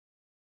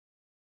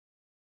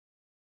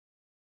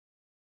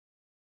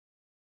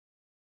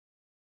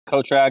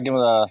Coach Rao giving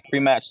a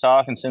pre-match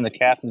talk and send the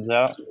captains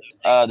out.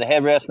 The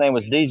head ref's name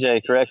was DJ,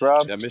 correct,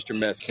 Rob? Yeah, Mr.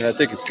 Meskin. I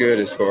think it's good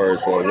as far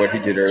as what he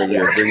did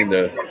earlier, bringing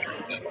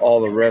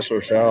all the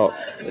wrestlers out,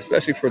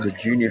 especially for the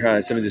junior high,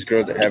 some of these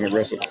girls that haven't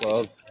wrestled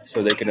club,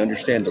 so they can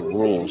understand the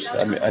rules.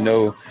 I mean, I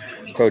know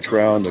Coach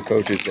Rao and the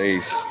coaches, they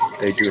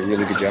do a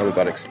really good job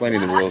about explaining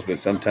the rules, but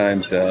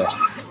sometimes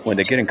when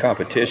they get in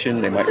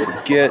competition, they might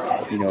forget,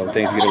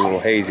 things get a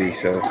little hazy.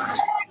 So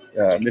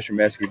Mr.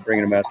 Meskin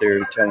bringing them out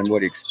there, telling them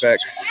what he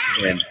expects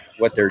and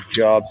what their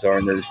jobs are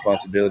and their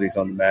responsibilities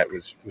on the mat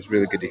was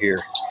really good to hear.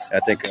 I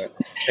think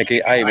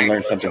I even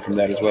learned something from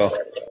that as well.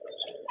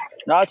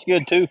 No, it's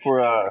good too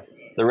for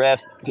the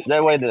refs.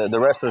 That way the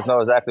wrestlers know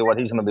exactly what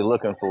he's going to be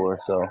looking for,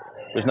 so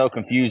there's no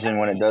confusion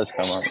when it does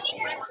come up.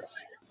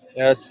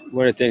 That's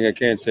one thing I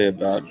can say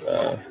about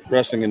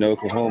wrestling in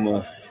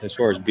Oklahoma as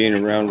far as being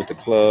around with the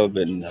club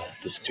and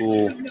the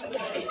school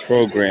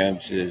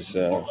programs is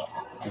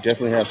we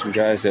definitely have some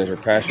guys that are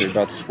passionate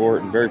about the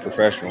sport and very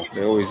professional.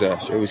 They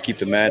always keep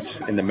the mats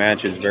and the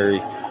matches very,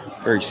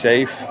 very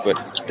safe, but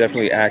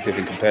definitely active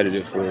and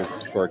competitive for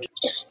our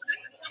kids.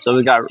 So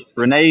we got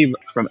Renee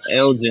from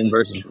Elgin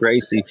versus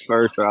Gracie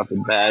first off the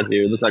bat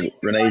here. It looks like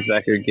Renee's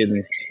back here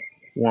getting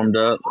warmed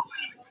up.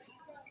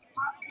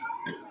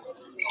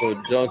 So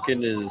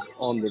Duncan is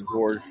on the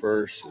board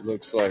first. It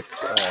looks like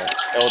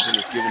Elgin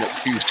is giving up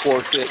 2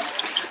 forfeits,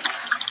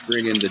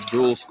 bringing the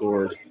dual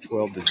score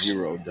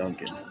 12-0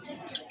 Duncan.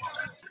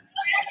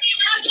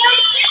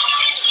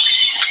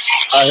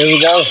 Here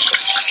we go.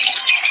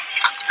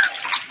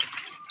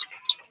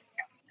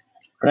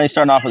 Renee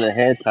starting off with a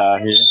head tie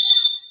here.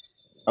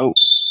 Oh,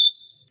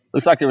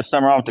 looks like there was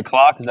something wrong with the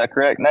clock. Is that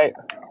correct, Nate?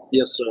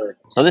 Yes, sir.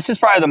 So this is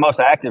probably the most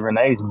active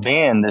Renee's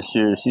been this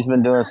year. She's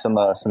been doing some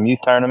youth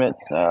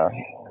tournaments.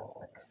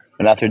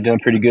 Been out there doing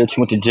pretty good.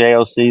 She went to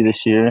JLC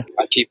this year.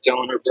 I keep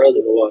telling her brother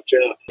to watch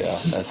out. Yeah,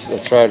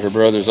 that's right. Her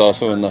brother's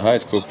also in the high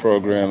school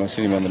program. I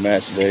seen him on the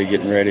mat today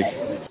getting ready.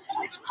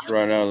 So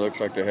right now it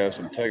looks like they have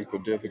some technical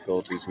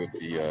difficulties with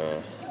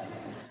the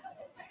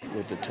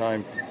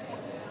time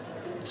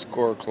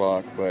score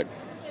clock, but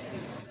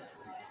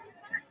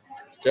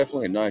it's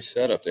definitely a nice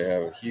setup. They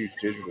have a huge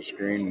digital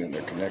screen and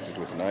they're connected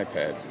with an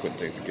iPad, putting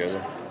things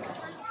together.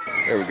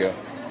 There we go.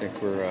 I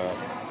think we're all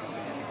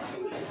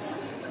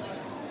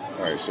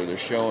right. So they're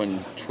showing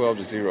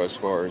 12-0 as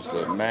far as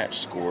the match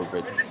score,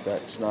 but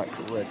that's not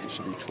correct. It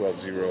should be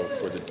 12-0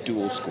 for the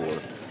dual score.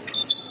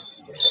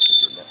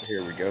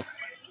 Here we go.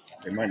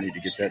 They might need to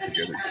get that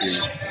together too.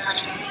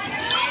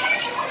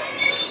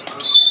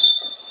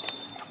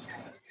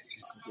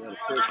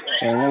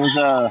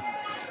 Yeah,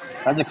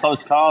 that's a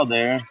close call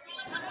there.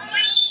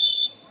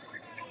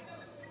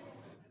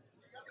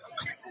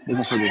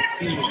 Looking for this.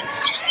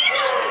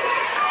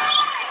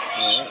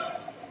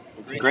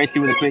 Gracie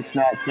with a quick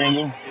snatch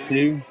single,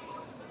 2.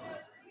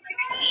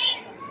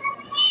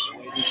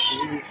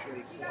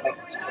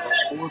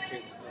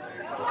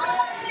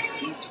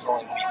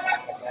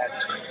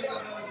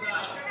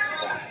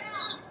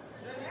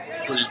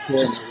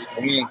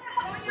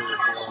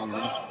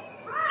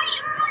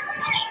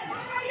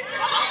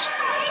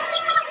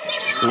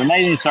 So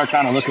Renee needs to start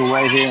trying to look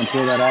away here and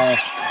pull that off.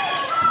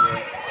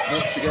 Yeah.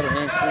 Nope, she got her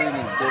hand free in the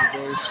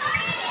database.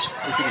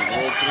 She can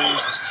roll through.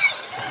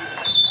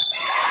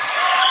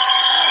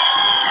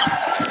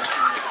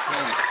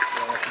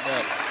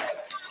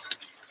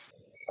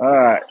 All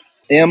right.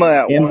 Emma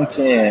at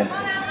 110.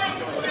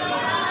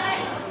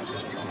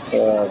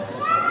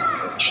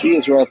 She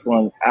is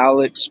wrestling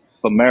Alex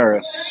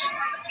Pomaris.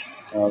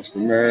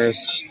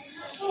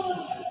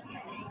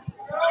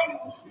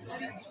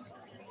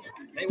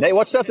 Nate,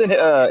 what's something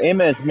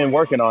Emma has been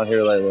working on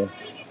here lately?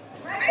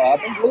 I've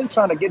been really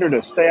trying to get her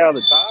to stay out of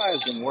the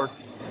ties and work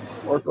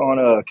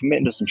on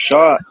committing to some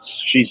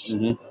shots. She's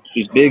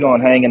big on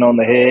hanging on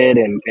the head,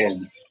 and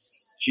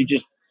she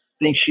just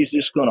thinks she's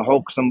just going to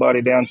Hulk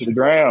somebody down to the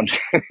ground.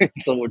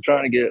 So we're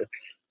trying to get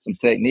some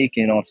technique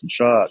in on some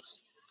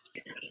shots.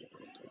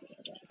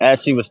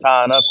 As she was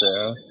tying up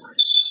there,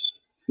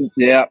 huh?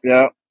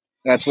 Yeah.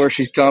 That's where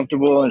she's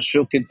comfortable, and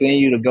she'll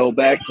continue to go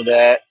back to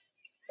that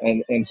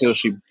and until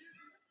she,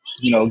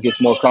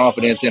 gets more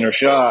confidence in her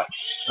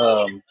shots.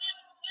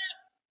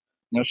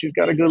 She's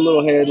got a good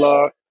little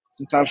headlock.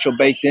 Sometimes she'll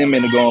bait them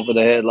into going for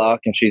the headlock,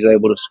 and she's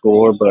able to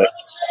score. But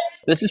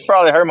this is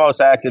probably her most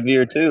active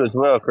year too, as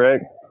well,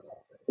 correct?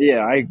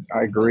 Yeah, I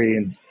agree.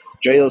 And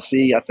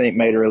JLC, I think,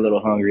 made her a little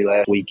hungry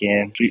last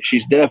weekend.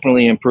 She's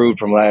definitely improved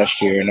from last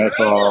year, and that's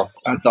all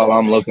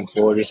I'm looking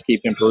for. Just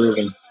keep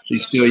improving.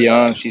 She's still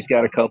young. She's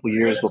got a couple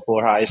years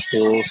before high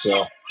school,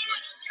 so.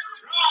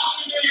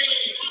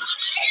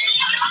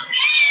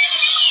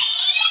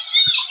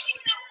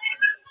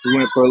 We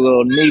went for a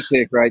little knee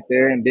pick right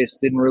there and just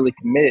didn't really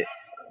commit.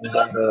 We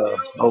got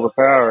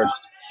overpowered.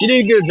 She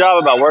did a good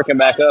job about working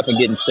back up and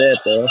getting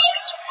set, though.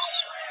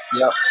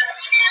 Yep.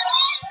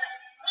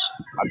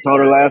 I told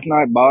her last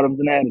night, bottom's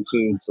an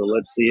attitude, so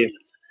let's see if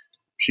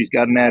she's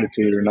got an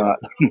attitude or not.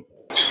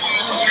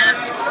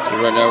 So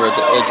right now we're at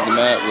the edge of the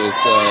mat with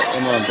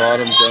Emma on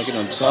bottom, Duncan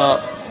on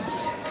top.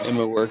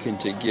 Emma working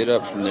to get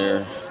up from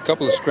there. A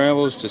couple of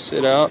scrambles to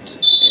sit out,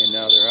 and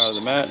now they're out of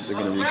the mat. They're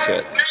going to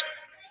reset.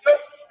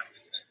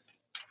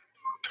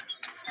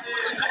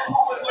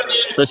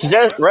 So she's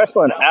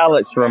wrestling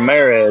Alex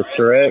Ramirez,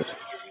 correct?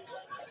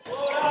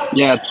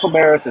 Yeah, it's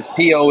Pomares. It's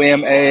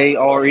Pomares.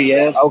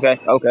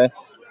 Okay.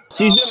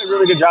 She's doing a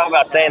really good job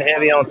about staying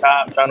heavy on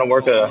top, trying to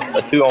work a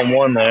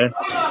 2-on-1 there.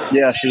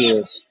 Yeah, she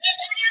is.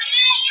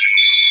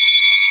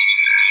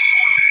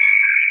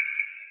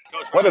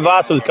 What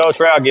advice was Coach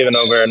Rao giving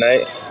over there,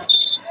 Nate?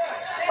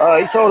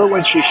 He told her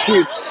when she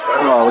shoots.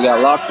 Oh, we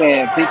got locked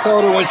hands. He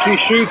told her when she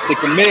shoots to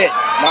commit,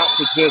 not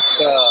to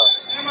just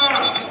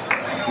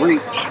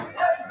reach.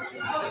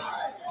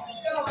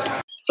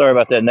 Sorry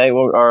about that, Nate.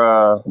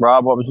 Or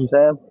Rob, what was you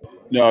saying?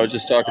 No, I was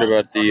just talking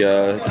about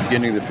the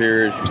beginning of the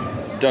period.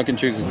 Duncan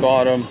chooses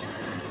bottom,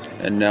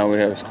 and now we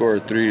have a score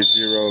of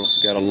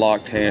 3-0. Got a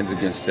locked hands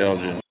against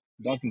Elgin.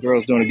 Duncan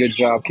girl's doing a good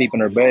job keeping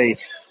her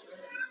base.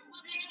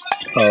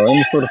 Oh,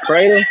 in for the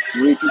cradle?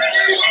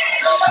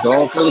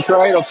 Going for the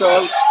cradle,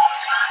 folks.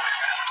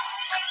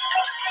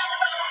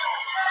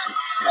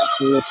 Let's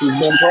see if she's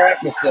been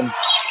practicing.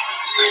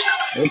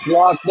 It's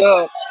locked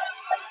up.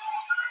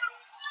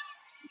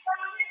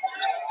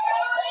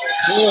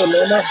 Good,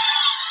 Lena.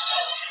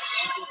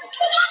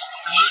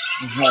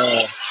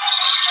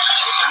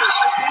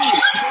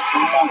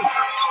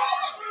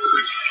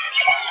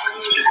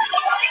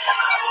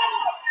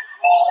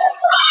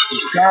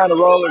 She's trying to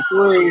roll her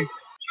through.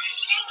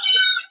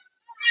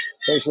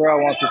 Coach Rao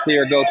wants to see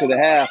her go to the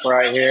half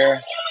right here.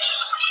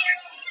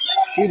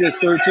 She just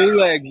threw 2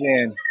 legs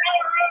in.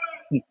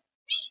 And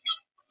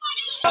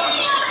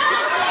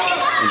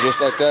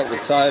just like that, we're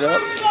tied up.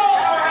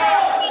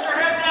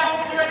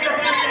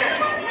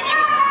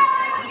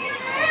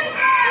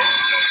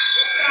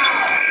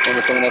 And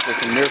we're coming up with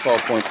some near fall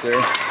points there. We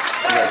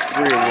got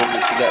 3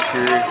 awards for that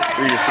period,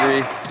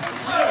 3-3.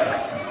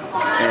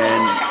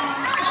 And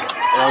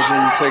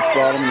Elgin takes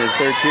bottom in the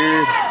third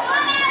period.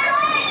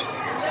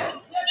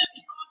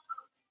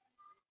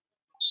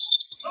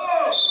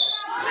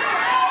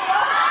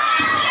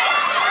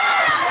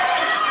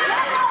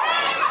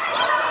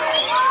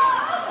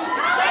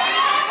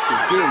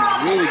 She's doing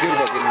really good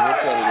about getting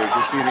hits out of there,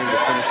 just being able to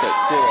finish that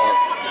sit out.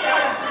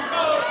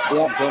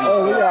 Yep.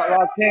 Oh, we got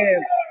locked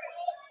hands.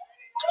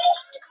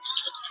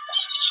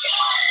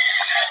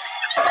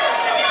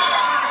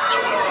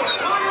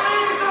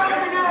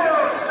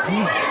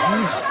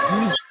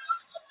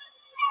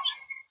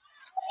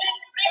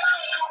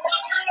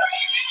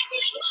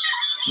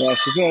 Yeah,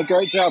 she's doing a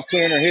great job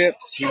clearing her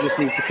hips. She just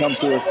needs to come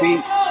to her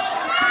feet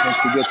once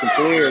she gets them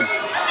cleared.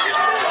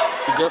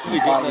 She's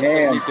definitely getting that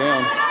technique down.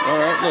 All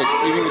right, look,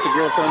 even with the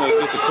girl trying to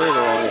get the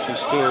cradle on her,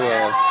 she's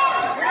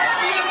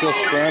still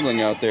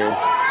scrambling out there.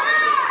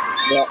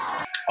 Yeah.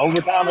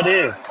 Overtime it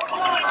is.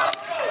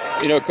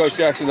 You know, Coach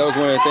Jackson, that was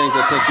one of the things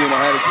I think you and I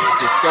had a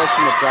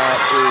discussion about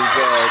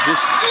is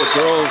just the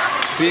girls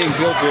being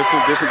built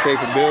different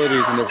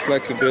capabilities and their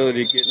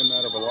flexibility, getting them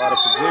out of a lot of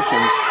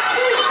positions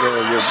where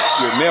your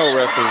male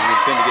wrestlers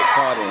would tend to get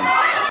caught in.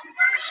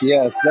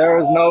 Yes, there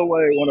is no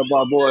way one of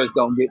our boys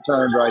don't get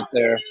turned right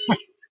there.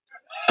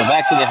 So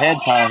back to the head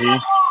tie here.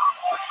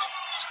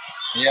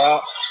 Yeah,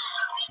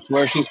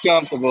 where she's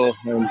comfortable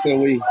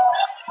until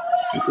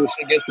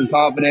she gets some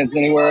confidence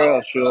anywhere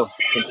else, she'll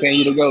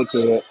continue to go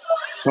to it.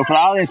 So for the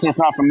audience that's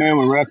not familiar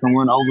with wrestling,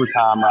 we're in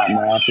overtime right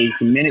now. So it's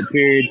a minute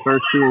period,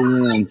 first 4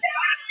 wins.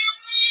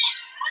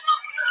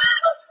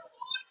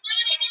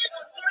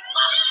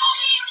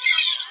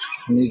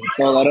 She needs to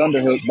throw that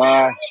underhook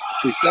by.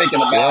 She's thinking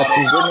about it.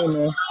 She's getting in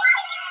there.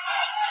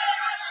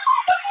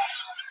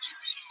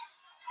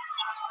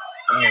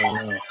 Oh,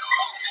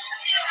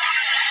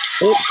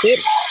 no. Tip.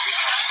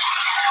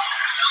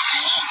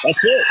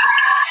 That's it.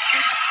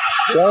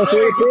 Going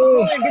through the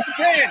pin. Get the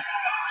pin.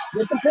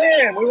 Get the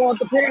pin. We want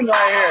the pin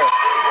right here.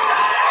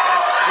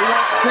 We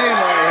want the pin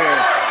right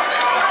here.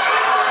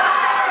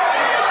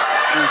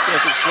 3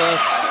 seconds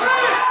left.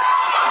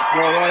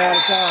 We're running out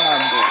of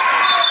time.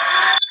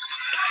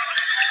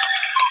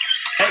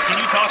 Hey, can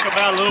you talk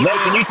about a little bit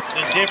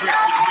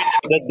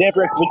the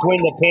difference between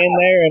the pin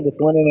there and just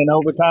winning in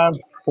overtime,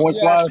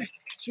 points-wise?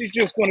 She's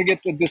just going to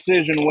get the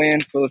decision win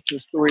for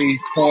just 3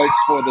 points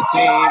for the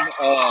team.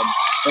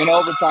 In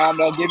overtime,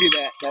 they'll give you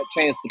that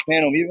chance to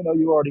pin them. Even though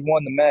you already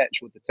won the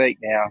match with the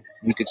takedown,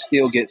 you could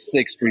still get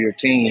 6 for your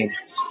team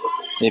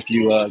if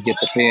you get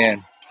the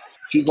pin.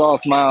 She's all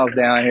smiles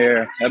down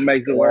here. That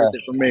makes it worth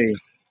it for me.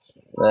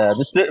 Yeah,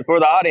 just for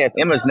the audience,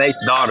 Emma's Nate's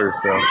daughter.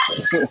 So.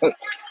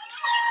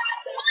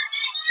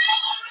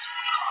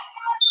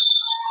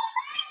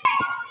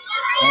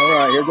 All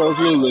right, here goes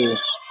Lulu.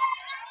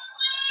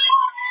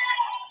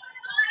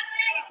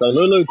 So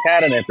Lulu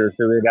Catanipper,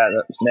 who we got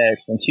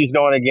next, and she's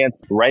going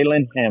against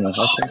Raylan Hamel.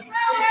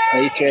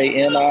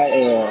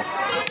 Hamil.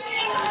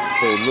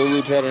 So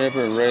Lulu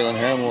Catanipper and Raylan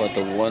Hamel at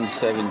the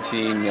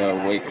 117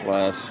 weight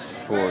class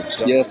for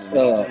Duncan. Yes,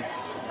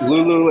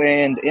 Lulu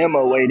and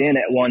Emma weighed in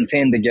at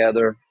 110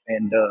 together,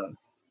 and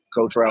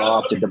Coach Rao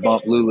opted to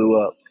bump Lulu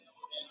up.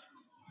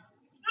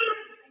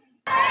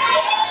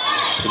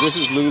 So this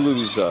is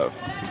Lulu's,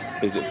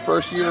 is it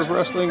first year of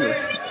wrestling or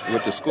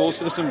with the school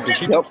system? Did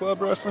she do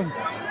club wrestling?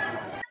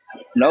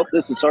 Nope,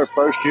 this is her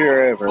first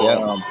year ever.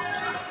 Yep.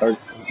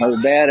 Her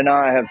dad and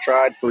I have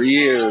tried for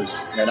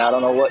years, and I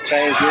don't know what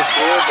changed this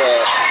year,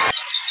 but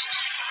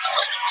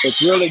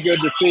it's really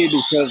good to see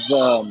because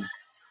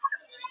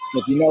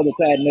if you know the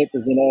Tad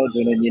Nippers in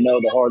Elgin and you know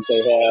the heart they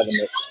have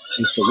and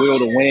it's the will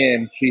to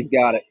win, she's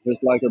got it,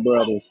 just like her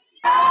brothers.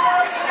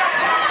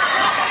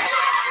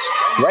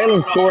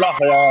 Raylan scored off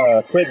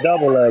a quick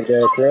double leg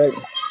there, correct?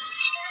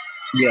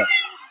 Yes.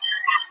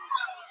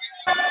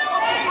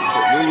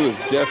 Lulu is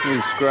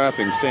definitely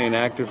scrapping, staying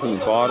active from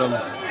the bottom.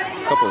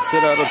 A couple of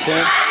sit-out attempts.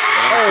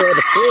 Oh,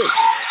 the foot.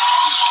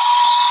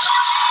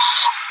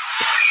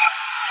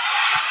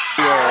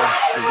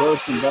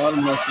 Reverse from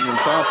bottom, now she's on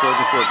top,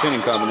 looking for a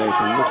pinning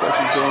combination. Looks like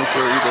she's going for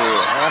either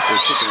a half or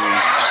chicken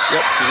wing.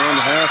 Yep, she ran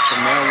the half,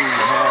 and now we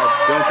have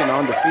Duncan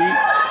on defeat.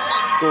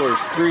 Score is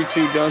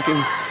 3-2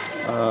 Duncan,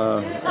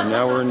 and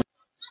now we're in.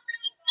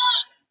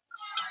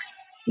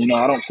 You know,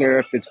 I don't care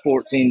if it's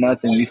 14-0.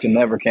 You can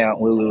never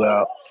count Lulu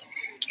out.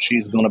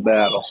 She's going to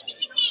battle.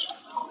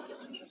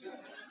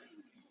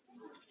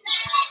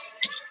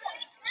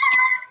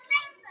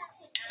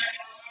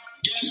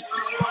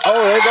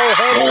 Oh, there goes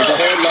the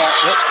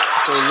headlock. Yep.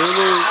 So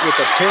Lulu with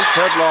a pinch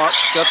headlock,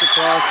 stepped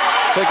across,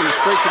 taking it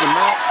straight to the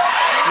mat,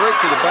 straight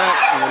to the back,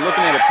 and we're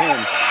looking at a pin.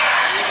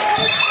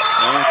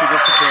 And she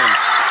gets the pin.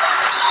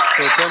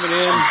 So coming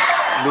in,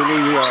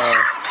 Lulu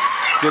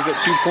gives it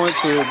 2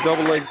 points for a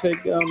double leg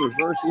takedown,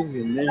 reverses,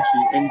 and then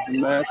she ends the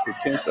match with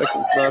 10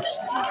 seconds left.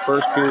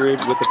 First period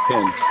with a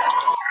pin.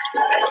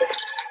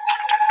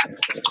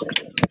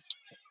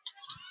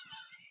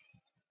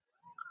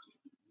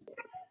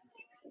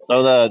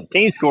 So the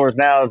team scores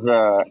now is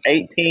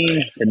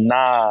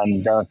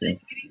 18-9 Duncan.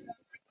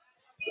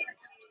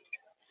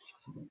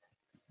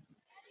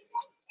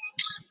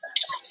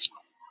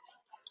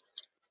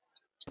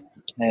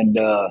 And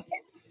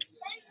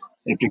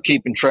if you're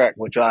keeping track,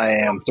 which I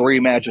am, 3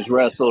 matches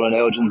wrestled, and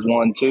Elgin's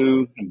won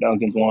 2, and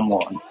Duncan's won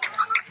 1.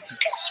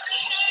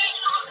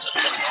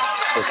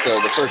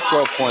 The first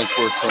 12 points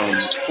were from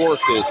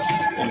forfeits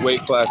in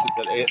weight classes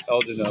that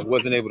Elgin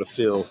wasn't able to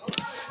fill.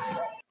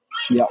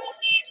 Yep.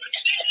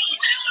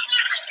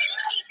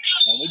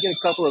 And we get a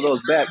couple of those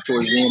back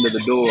towards the end of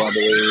the door, I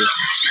believe.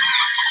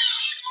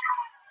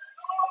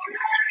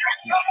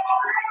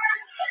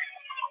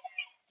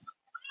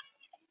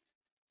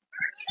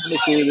 Let me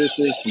see who this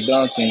is from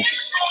Duncan.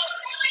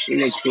 She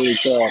looks pretty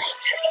tough.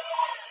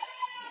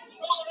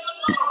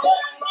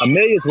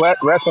 Amelia's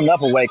wrestling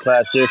up a weight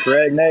class here,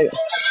 correct, Nate?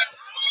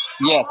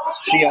 Yes,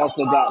 she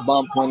also got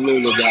bumped when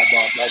Lulu got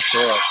bumped. That's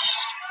correct.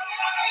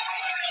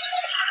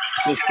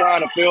 Just trying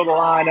to fill the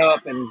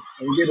lineup and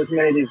get as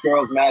many of these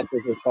girls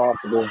matches as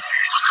possible.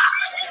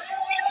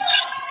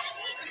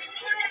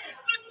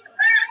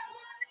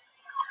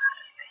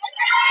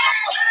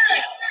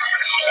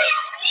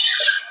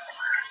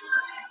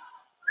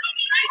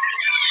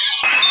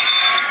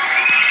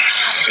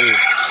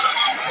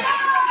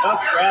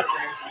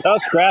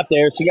 Tough scrap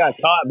there. She got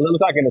caught, but it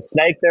looked like in a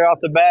snake there off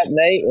the bat,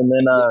 Nate, and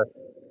then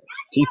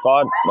she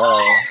fought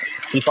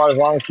as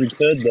long as she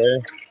could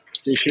there.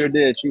 She sure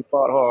did. She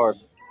fought hard.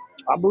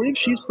 I believe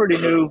she's pretty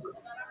new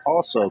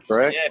also,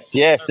 correct?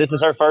 Yes, this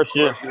is her first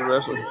year. First year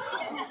wrestling.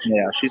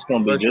 Yeah, she's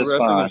going to be just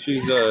fine.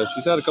 She's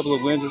had a couple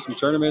of wins at some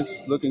tournaments,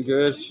 looking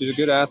good. She's a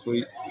good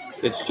athlete.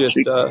 It's just,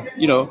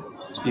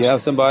 you have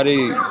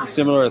somebody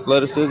similar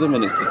athleticism,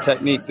 and it's the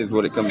technique is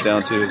what it comes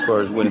down to as far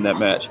as winning that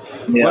match.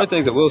 Yeah. One of the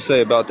things I will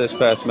say about this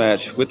past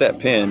match with that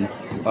pin,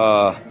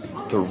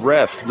 the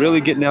ref really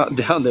getting out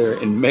down there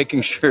and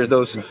making sure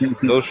those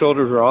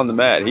shoulders are on the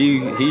mat.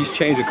 He's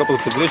changed a couple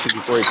of positions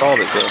before he called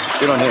it, so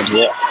good on him.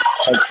 Yeah,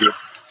 thank you.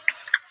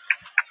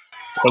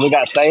 So we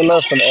got Taylor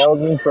from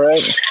Elgin,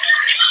 correct?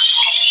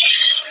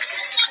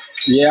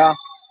 Yeah.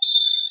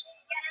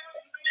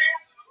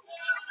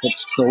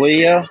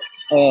 Talia.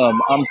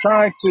 I'm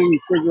trying to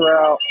figure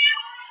out.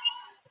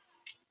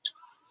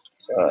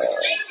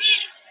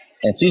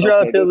 And she's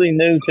relatively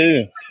new,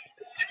 too.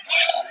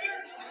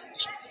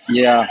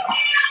 Yeah.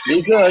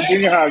 These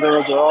junior high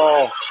girls are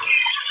all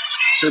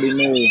pretty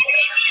new.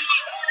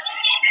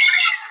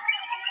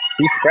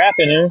 He's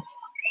scrapping her.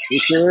 He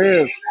sure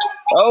is.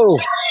 Oh.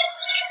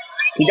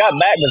 She got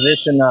back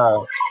position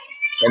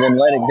and then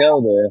let it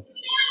go there.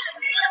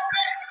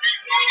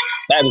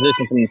 Back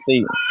position from the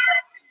feet.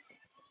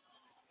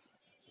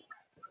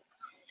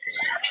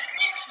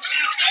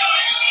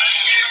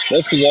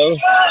 There she goes.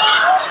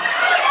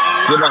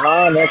 Get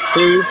behind, that's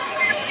 2.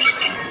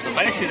 So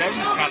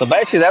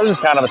basically, that was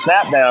just kind of a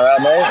snap down, right,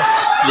 mate?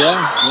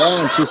 Yeah,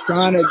 and she's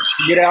trying to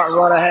get out and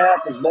run a half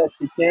as best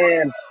she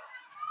can.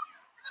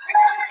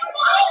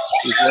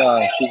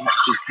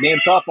 She's being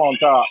tough on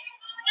top.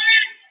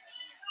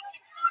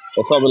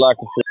 That's what we like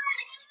to see.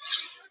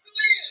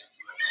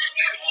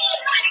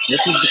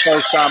 This is the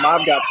first time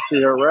I've got to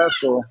see her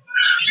wrestle.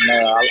 And,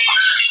 I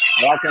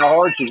like how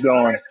hard she's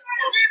going.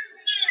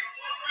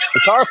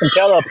 It's hard to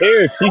tell up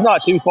here. She's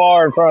not too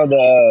far in front of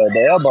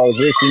the elbows,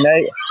 is she,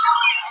 Nate?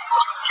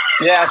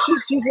 Yeah,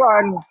 she's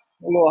riding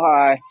a little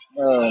high.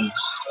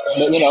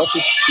 But, you know,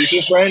 she's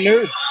just brand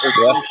new.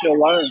 Yeah. She'll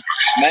learn.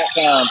 Mat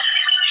time.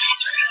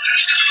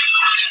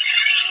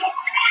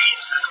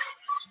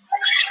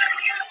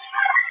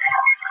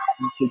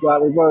 She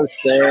got reversed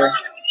there.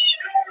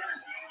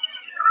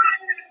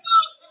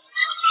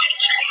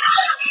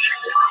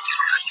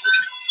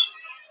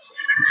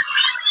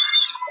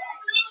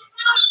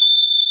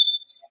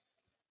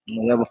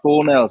 We have a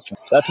full Nelson.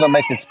 That's going to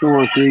make the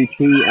score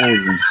 3-2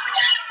 Elgin.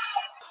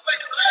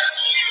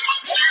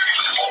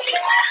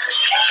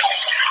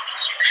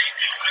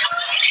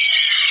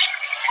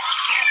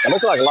 It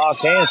looks like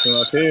locked hands from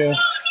up here.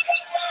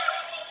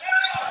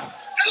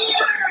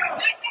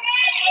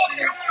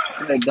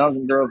 I think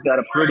Duncan girls got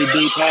a pretty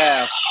deep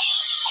half.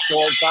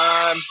 Short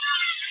time.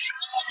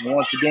 And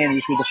once again,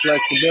 you see the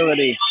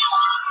flexibility.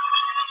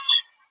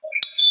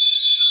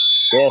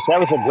 Yes, that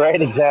was a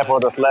great example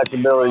of the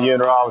flexibility you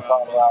and Rob was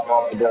talking about a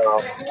while ago.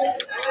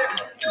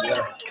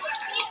 Yeah.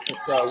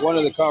 It's one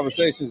of the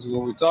conversations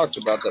when we talked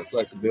about that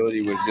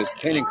flexibility was just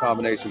pinning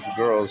combinations for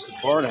girls.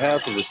 Bar and a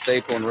half is a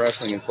staple in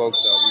wrestling and folk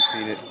style. We've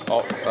seen it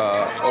all,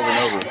 over and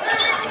over.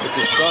 But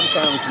just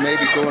sometimes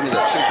maybe going to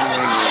that chicken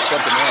wing or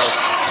something else,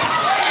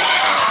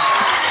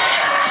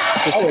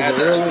 just to add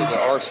that into the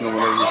arsenal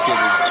whenever these kids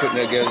are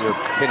putting together their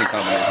pinning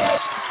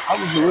combinations.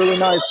 That was a really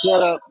nice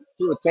setup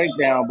to a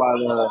takedown by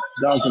the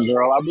Duncan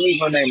girl. I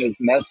believe her name is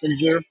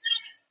Messenger.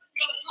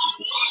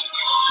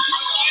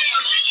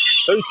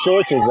 Whose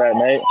choice was that,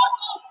 Nate?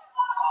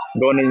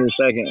 Going into the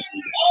second.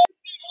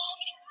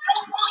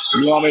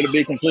 You want me to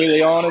be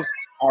completely honest?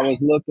 I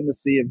was looking to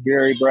see if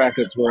Gary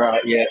brackets were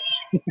out yet.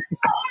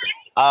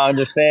 I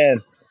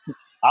understand.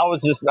 I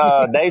was just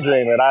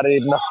daydreaming. I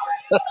didn't know.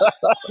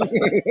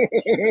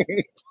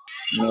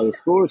 You know, the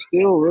score's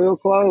still real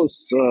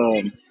close.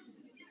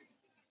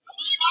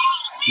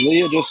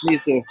 Leah just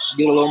needs to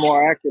get a little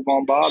more active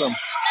on bottom.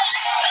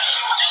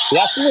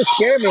 Yeah, she was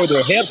scared me with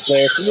her hips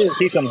there. She needs to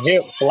keep them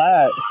hips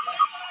flat.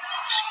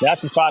 Now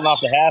she's fighting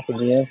off the half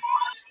again.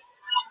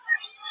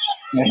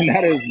 And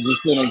that is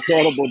just an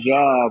incredible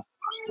job.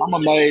 I'm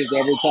amazed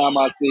every time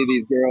I see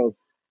these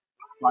girls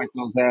fight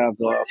those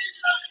halves off.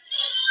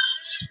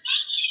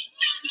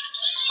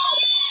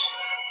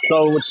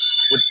 So,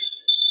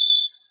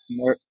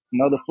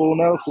 Another full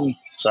Nelson.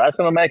 so that's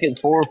going to make it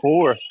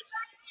 4-4.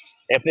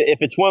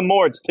 If it's one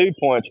more, it's 2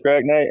 points,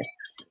 correct, Nate?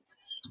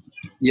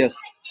 Yes.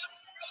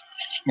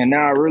 And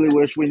now I really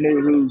wish we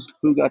knew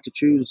who got to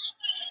choose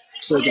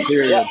second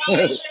period.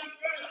 Yeah.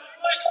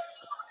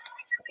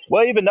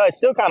 Well, even though it's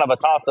still kind of a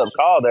toss-up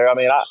call there. I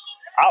mean,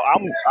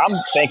 I'm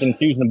thinking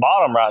choosing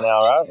bottom right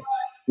now, right?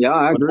 Yeah,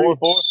 I agree.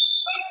 4-4.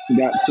 You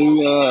got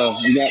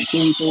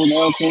two full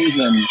Nelsons,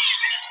 and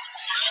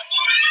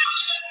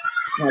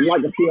I'd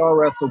like to see our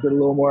wrestler get a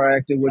little more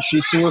active. But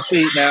she's to her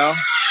feet now.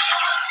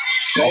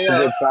 That's a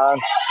good sign.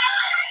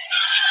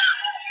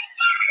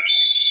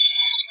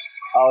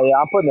 Oh, yeah,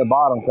 I'm putting the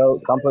bottom,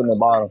 Coach. I'm putting the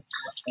bottom.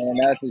 And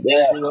that's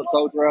exactly what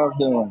Coach Ralph's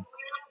doing.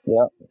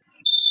 Yeah.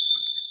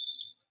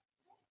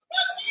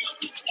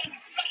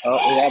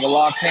 Oh, we have a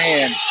locked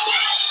hand.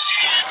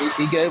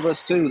 He gave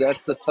us two. That's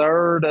the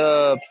third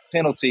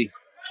penalty.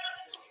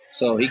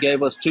 So he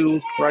gave us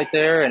two right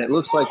there, and it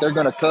looks like they're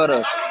going to cut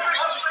us.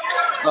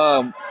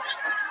 What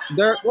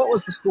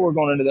was the score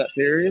going into that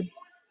period?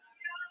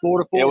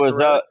 4-4. It was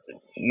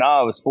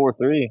no, it was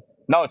 4-3.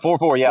 No,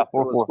 4-4. Yeah,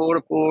 4-4.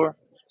 4-4.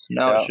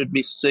 Now it should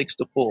be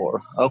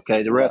 6-4.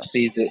 Okay, the ref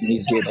sees it and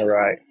he's getting it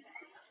right.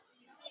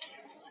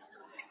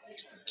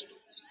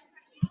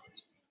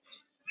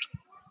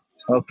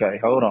 Okay,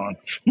 hold on.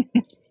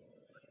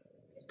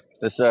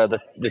 This the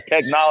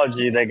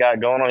technology they got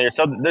going on here.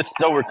 So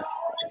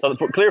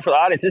clear for the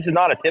audience, this is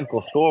not a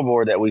typical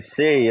scoreboard that we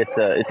see. It's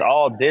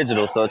all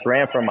digital, so it's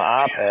ran from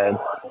my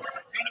iPad.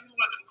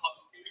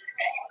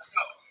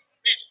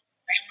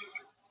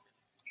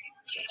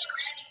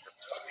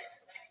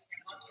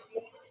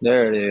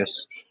 There it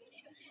is.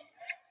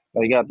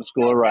 They got the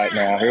score right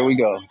now. Here we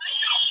go.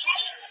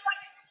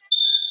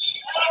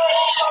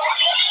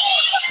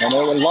 And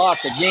it was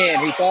locked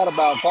again. He thought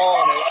about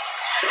calling it.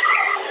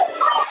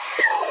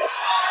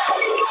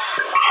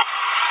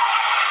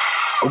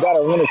 We got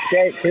a win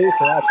escape too,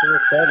 so that's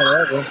 4-7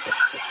 Elgin.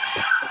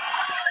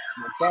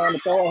 We're trying to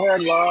throw a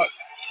headlock.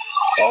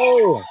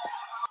 Oh!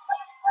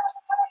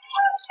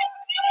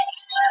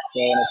 So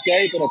an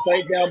escape and a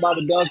takedown by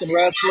the Duncan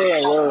wrestler,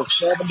 and we're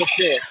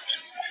 7-6.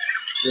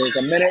 There's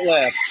a minute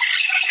left.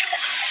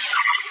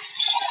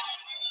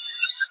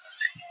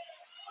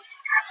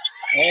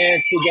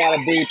 And she got a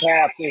deep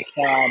half this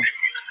time.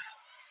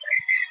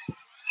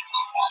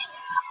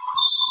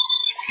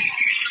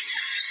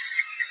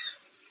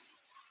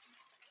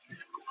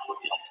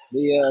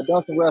 The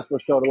Duncan wrestler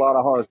showed a lot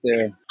of heart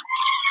there.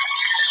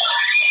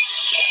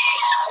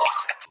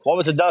 What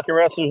was the Duncan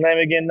wrestler's name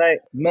again, Nate?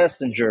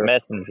 Messenger. Okay.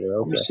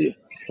 Well,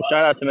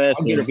 shout out to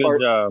Messenger. Good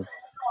job.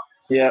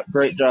 Yeah,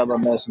 great job by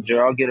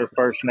Messenger. I'll get her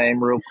first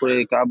name real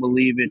quick. I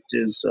believe it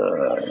is.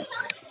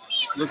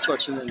 Looks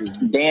like her name is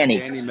Danny.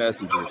 Danny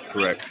Messenger,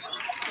 correct?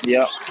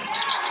 Yep.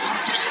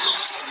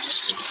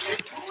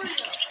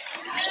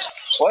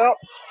 Well,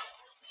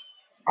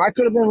 I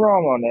could have been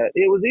wrong on that.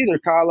 It was either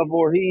Kyla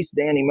Voorhees,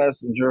 Danny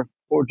Messenger,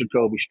 or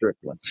Jacoby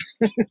Strickland.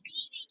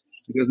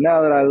 Because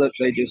now that I look,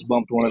 they just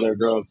bumped one of their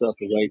girls up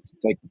to weight to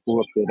take the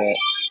forfeit at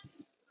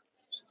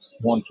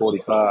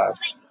 145.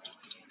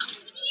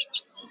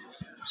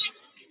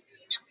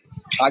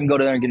 I can go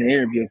down and get an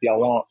interview if y'all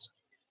want.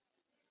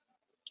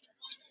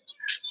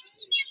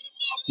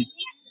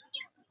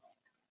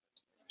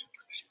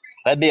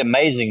 That'd be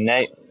amazing,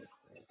 Nate.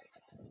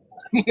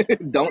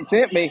 Don't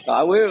tempt me.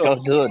 I will.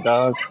 Go do it,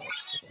 dog.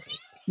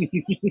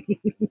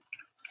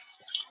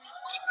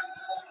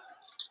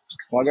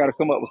 Well, I got to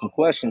come up with some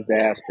questions to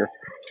ask her.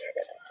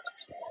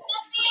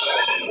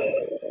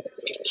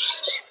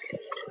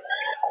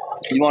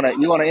 You want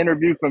to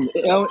interview from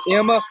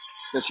Emma?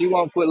 Because she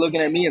won't quit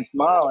looking at me and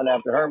smiling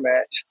after her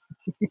match.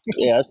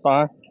 Yeah, that's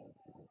fine.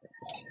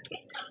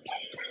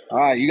 All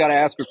right, you got to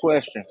ask her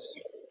questions.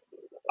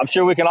 I'm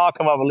sure we can all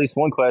come up with at least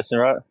one question,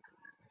 right?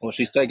 Well,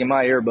 she's taking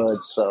my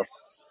earbuds, so.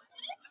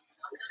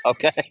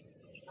 Okay.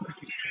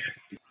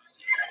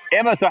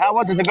 Emma, so how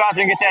was it to go out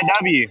there and get that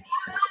W?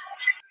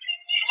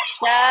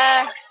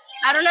 I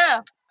don't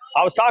know.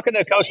 I was talking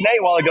to Coach Nate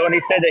a while ago, and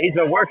he said that he's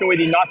been working with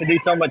you not to do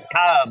so much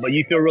tie-up, but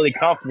you feel really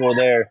comfortable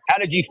there. How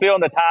did you feel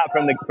in the tie-up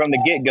from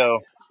the get-go?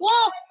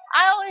 Well,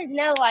 I always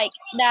know, like,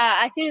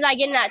 that as soon as I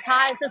get in that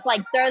tie, it's just,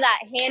 like, throw that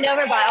hand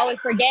over, but I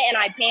always forget and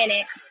I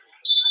panic.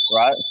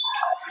 Right.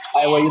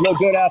 All right, well, you look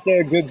good out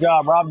there. Good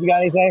job. Rob, you got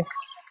anything?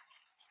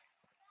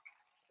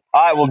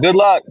 All right, well, good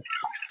luck.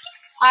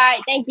 All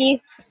right, thank you.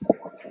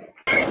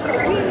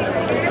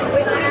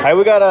 Hey,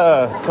 we got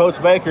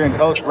Coach Baker and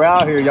Coach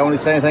Rao here. Y'all want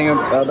to say anything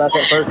about that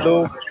first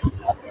duel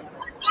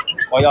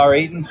while y'all are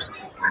eating?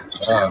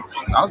 I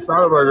was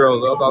proud of our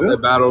girls. I thought they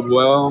battled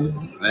well,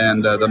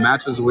 and the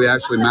matches we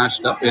actually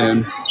matched up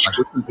in, like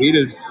we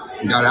competed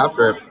and got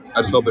after it.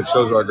 I just hope it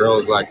shows our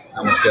girls like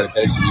how much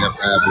dedication you have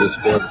to have to this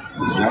sport.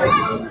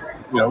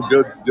 You know,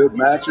 good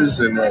matches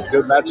and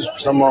good matches for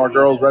some of our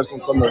girls wrestling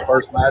some of their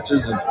first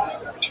matches and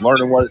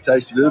learning what it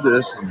takes to do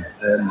this and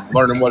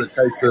learning what it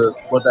takes to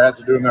what they have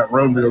to do in that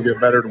room to go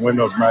get better to win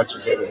those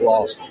matches that we've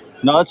lost.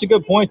 No, that's a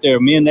good point there.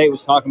 Me and Nate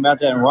was talking about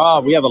that, and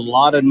Rob, we have a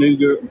lot of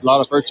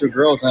first-year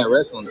girls in that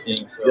wrestling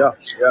team. So. Yeah,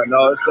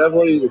 no, it's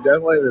definitely.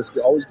 It's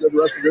always good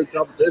wrestling, good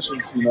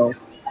competitions. You know,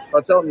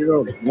 I tell them, you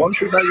know, 1-2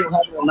 nights you're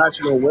gonna have a match,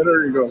 you're gonna win it,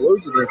 or you're gonna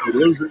lose it. And if you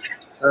lose it,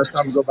 then it's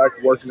time to go back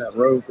to work in that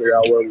room, figure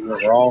out where we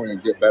went wrong,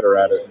 and get better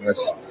at it. And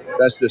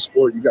that's this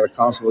sport. You got to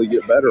constantly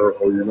get better,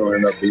 or you're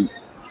going to end up beat.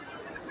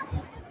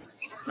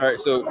 All right,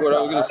 so what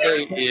I was going to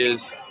say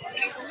is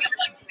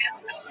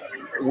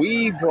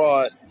we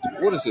brought,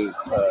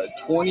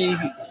 20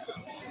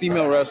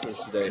 female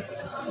wrestlers today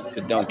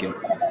to Duncan.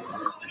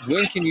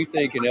 When can you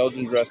think in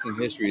Elgin's wrestling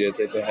history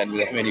that they had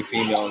that many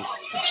females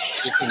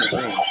just in the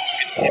ring?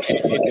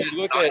 If you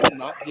look at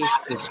not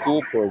just the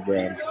school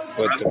program,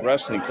 but the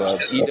wrestling club,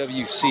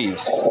 EWC,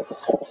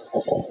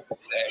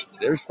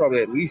 there's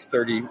probably at least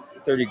 30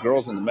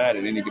 girls on the mat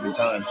at any given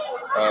time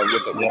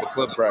with the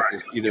club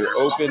practice, either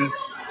open,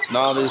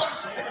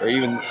 novice, or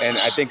even, and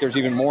I think there's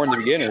even more in the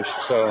beginners.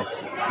 So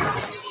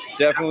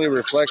definitely a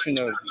reflection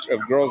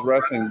of girls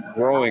wrestling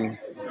growing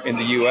in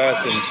the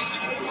U.S.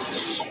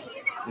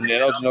 and in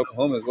Elgin,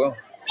 Oklahoma as well.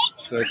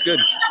 So it's good.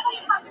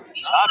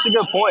 That's a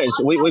good point.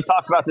 So we've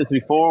talked about this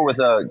before with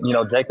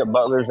Jacob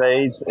Butler's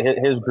age.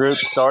 His group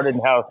started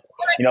and how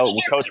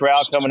with Coach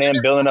Rao coming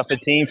in, building up a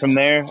team from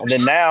there, and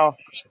then now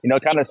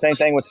kind of the same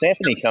thing with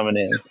Symphony coming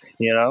in.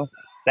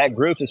 That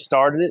group has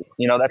started it.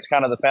 That's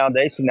kind of the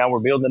foundation. Now we're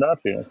building up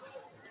here.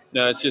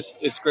 No,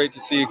 it's great to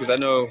see because I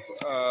know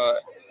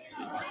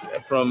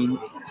from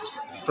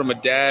a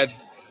dad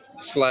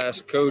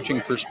 /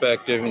 coaching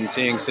perspective and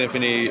seeing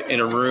Symphony in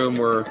a room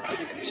where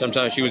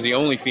sometimes she was the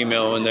only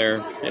female in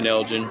there in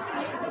Elgin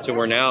to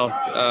where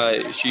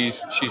now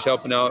she's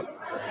helping out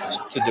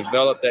to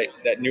develop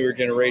that newer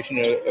generation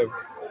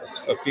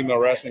of female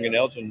wrestling in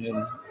Elgin,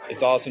 and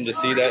it's awesome to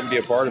see that and be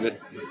a part of it.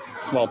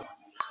 Small.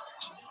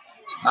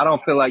 I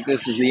don't feel like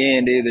this is the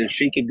end either.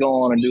 She could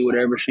go on and do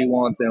whatever she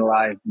wants in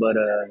life, but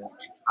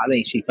I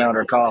think she found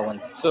her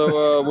calling.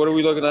 So what are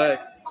we looking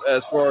at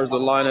as far as the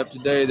lineup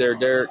today there,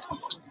 Derek?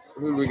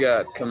 Who do we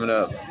got coming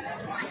up?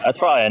 That's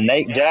probably a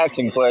Nate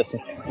Jackson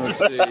question. Let's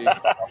see.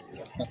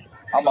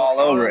 I'm all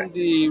over it. On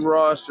the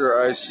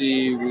roster, I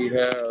see we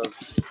have.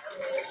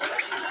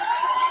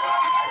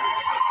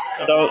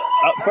 So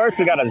up first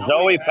we got a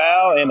Zoe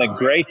Powell and a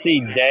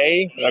Gracie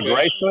Day, a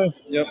Graceland.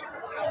 Yep.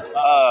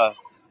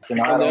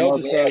 On the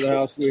Elgin side of the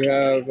house, we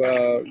have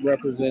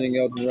representing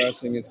Elgin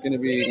Wrestling. It's going to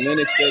be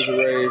Lennox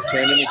Desiree,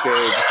 Shannon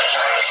McCabe,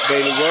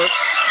 Bailey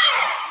Works,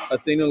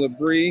 Athena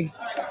Labrie,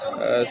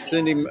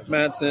 Cindy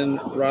Matson,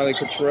 Riley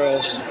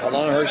Cottrell,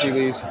 Alana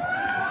Hercules,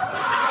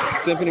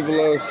 Symphony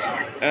Velos,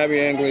 Abby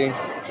Angley,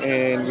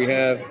 and we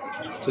have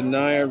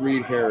Tanaya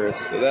Reed Harris.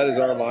 So that is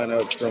our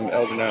lineup from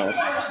Elgin House.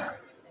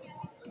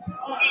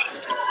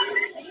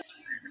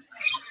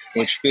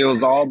 Which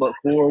fills all but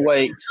 4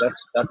 weights.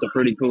 That's a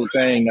pretty cool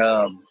thing.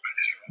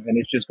 And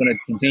it's just going to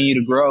continue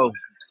to grow.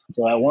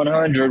 So at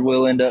 100,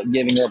 we'll end up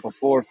giving up a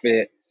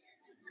forfeit.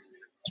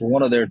 to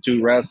one of their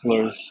two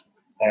wrestlers,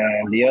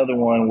 and the other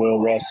one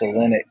will wrestle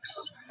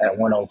Lennox at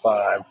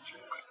 105.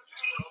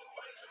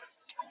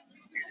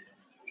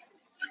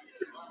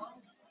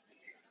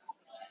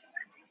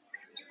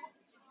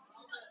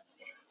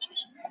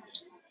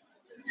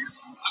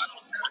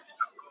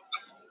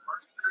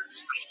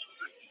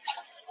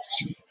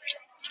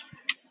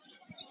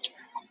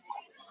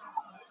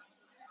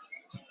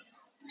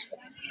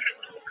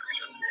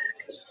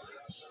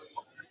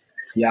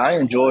 Yeah, I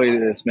enjoy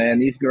this, man.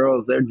 These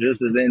girls, they're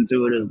just as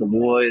into it as the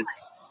boys.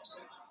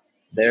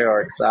 They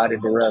are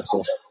excited to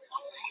wrestle.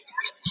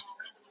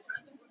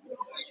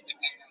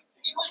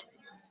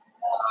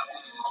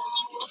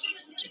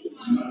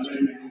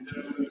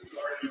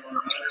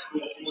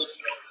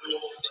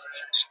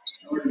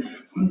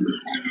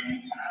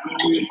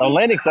 So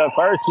Lennox up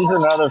first. She's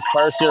another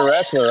first-year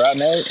wrestler, right,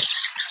 Nate?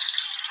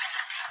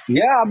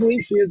 Yeah, I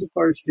believe she is a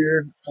first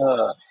year.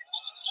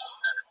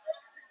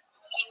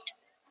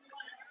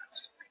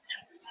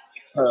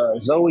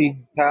 Zoe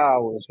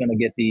Powell is going to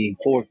get the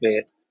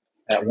forfeit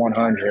at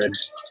 100.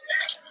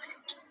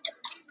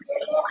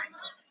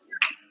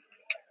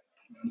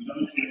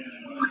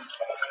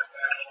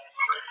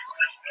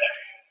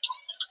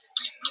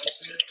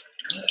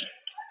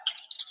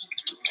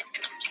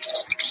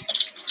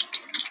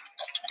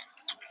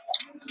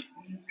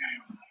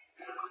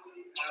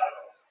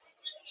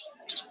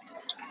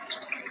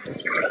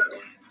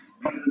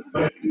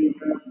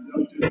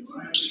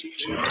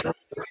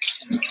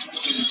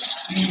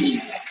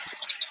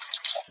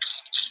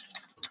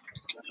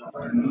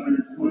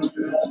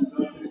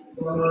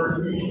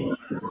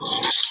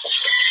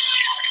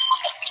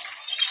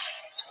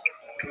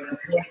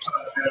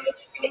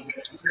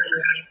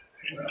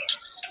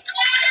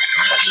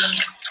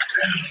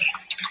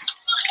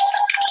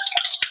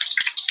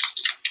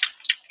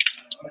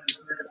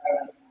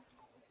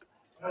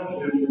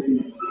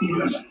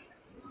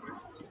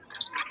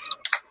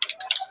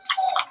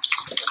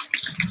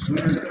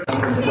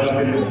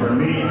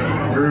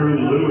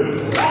 Drew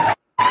Lewis.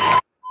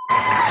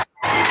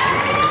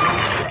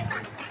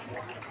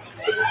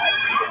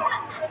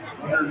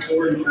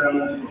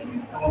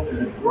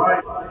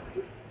 Right.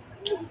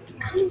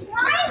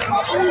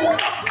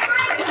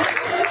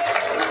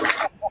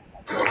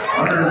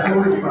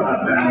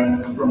 145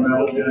 pounds from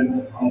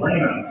Elgin,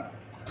 Elena.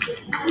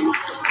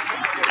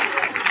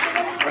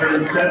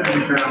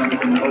 170 pounds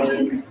from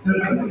Elgin,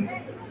 Symphony.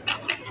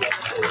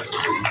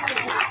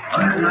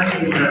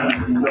 190 pounds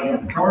from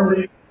Elgin,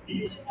 Charlie.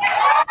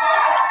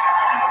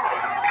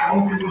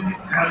 Elgin,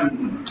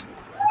 Avenue.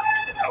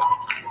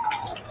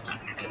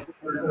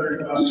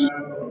 135 pounds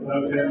from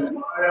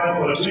Elgin,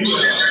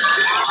 Olivia.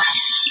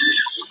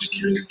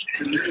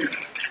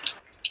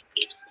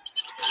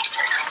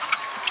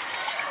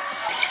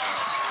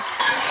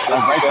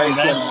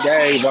 Jason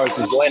Day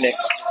versus Lennox.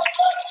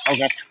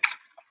 Okay.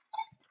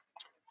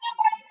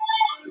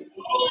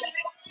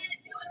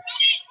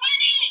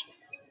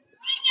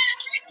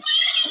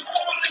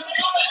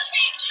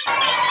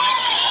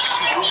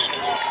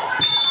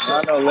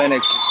 I know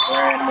Lennox is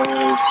brand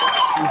new.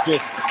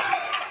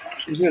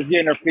 She's just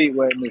getting her feet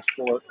wet in this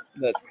sport.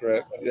 That's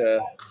correct. Yeah.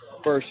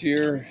 First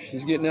year,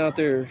 she's getting out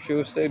there.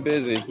 She'll stay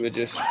busy. But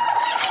just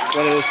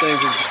one of those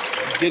things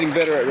of getting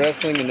better at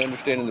wrestling and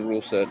understanding the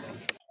rule set.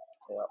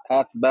 Yeah,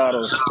 half the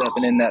battle is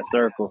stepping in that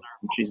circle,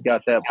 and she's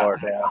got that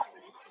part down.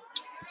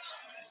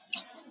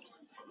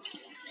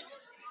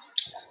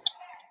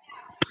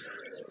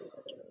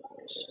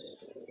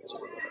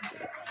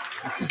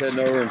 She's heading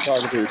over and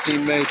talking to her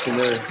teammates, and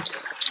they're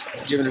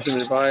giving her some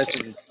advice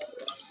and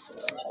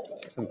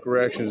some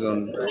corrections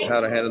on how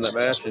to handle that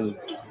match, and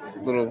a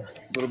little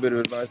bit of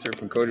advice there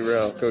from Coach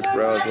Rao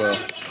as well.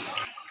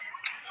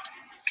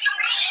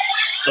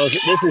 So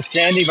this is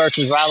Sandy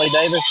versus Riley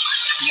Davis?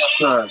 Yes,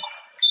 sir.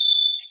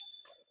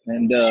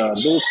 And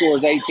dual score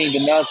is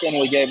 18-0.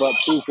 We gave up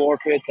 2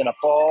 forfeits and a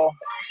fall.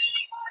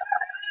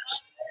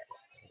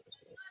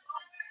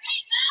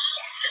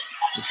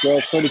 This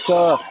girl's pretty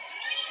tough.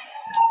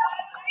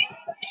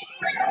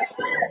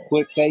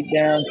 Quick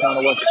takedown,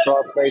 trying to work the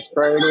cross-face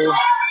cradle,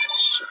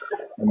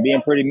 and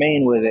being pretty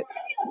mean with it.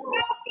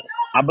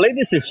 I believe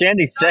this is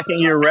Shandy's second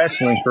year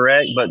wrestling,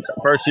 correct? But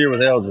first year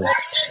with Elgin.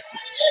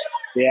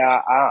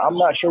 Yeah, I'm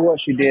not sure what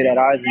she did at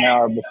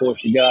Eisenhower before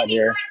she got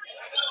here.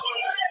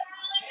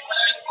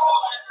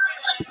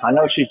 I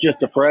know she's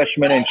just a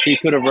freshman, and she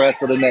could have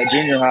wrestled in that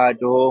junior high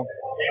duel,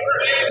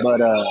 but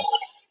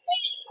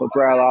Coach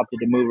Ryle opted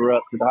to move her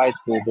up to the high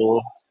school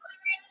duel.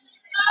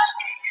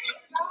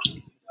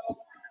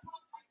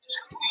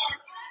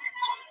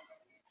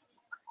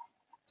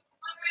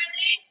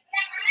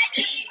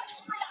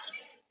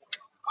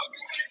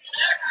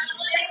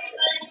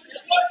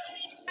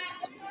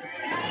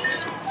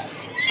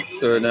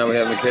 So now we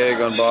have McKaig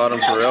on bottom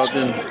for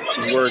Elgin.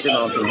 She's working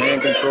on some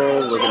hand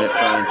control, looking at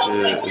trying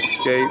to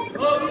escape.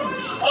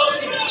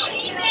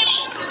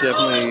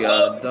 Definitely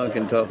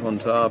Duncan tough on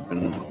top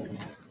and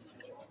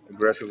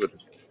aggressive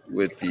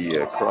with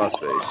the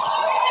crossface.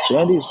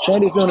 Shandy's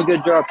doing a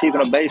good job keeping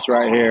a base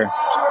right here.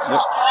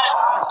 Yep.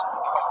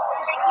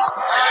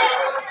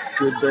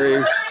 Good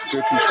base,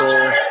 good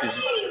control.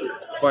 She's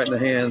fighting the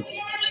hands,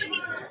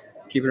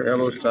 keeping her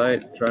elbows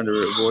tight, trying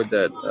to avoid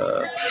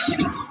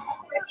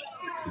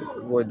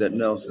that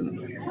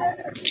Nelson.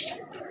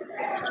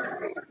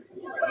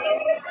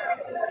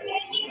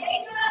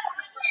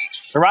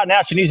 So right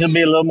now she needs to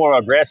be a little more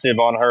aggressive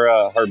on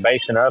her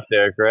basing up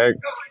there, correct?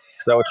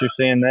 Is that what you're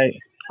seeing, Nate?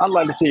 I'd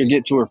like to see her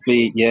get to her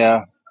feet.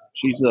 Yeah,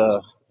 she's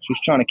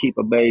trying to keep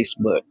a base,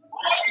 but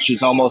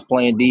she's almost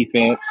playing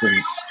defense,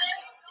 and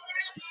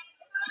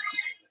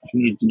she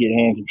needs to get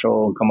hand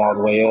control and come all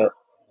the way up.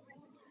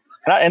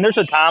 And there's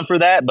a time for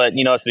that, but,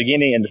 you know, at the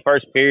beginning, in the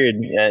first period,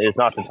 it's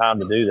not the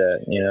time to do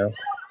that, you know.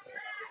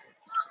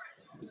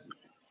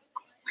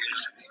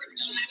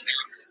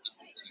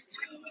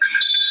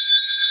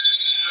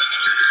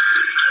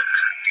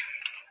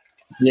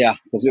 Yeah,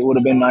 because it would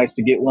have been nice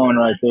to get one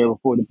right there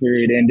before the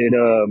period ended.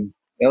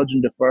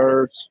 Elgin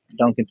defers.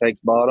 Duncan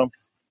takes bottom.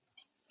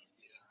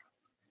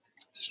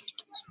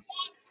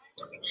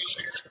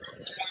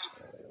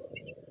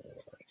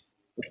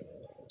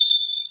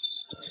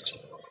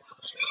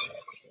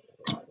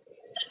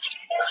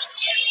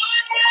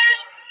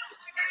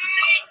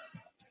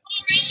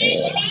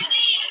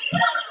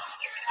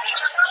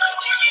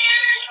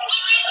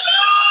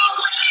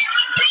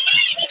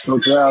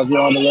 Coach Rouse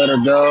going to let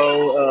her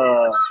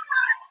go.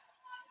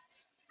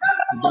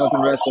 The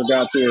Duncan wrestler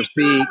got to her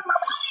feet,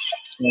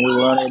 and we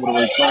were unable to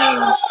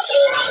return.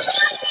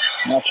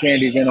 Now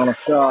Shandy's in on a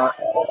shot.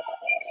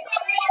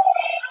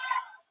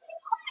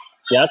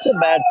 Yeah, that's a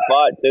bad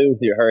spot, too,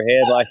 with her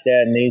head like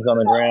that, knees on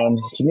the ground.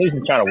 She needs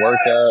to try to work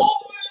up.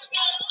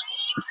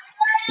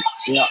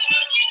 Yeah.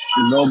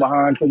 Go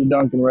behind for the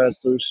Duncan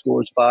wrestler.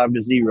 Scores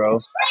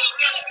 5-0.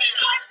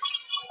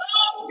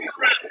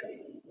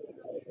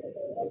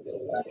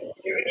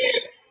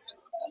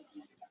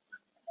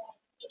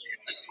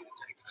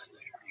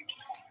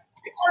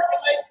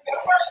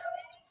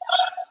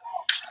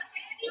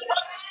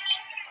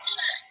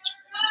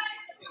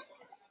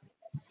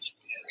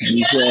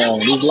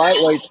 These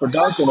lightweights for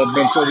Duncan have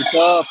been pretty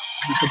tough.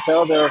 You can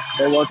tell they're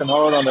working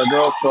hard on their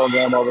girls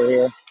program over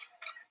here.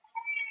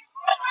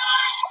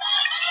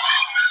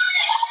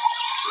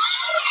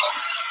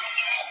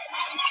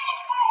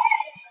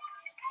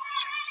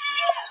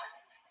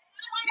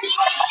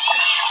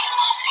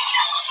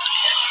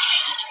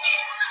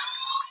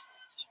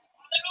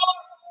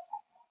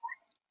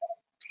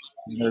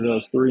 There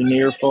goes 3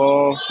 near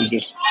falls. She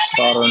just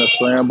caught her in a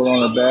scramble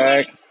on her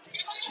back.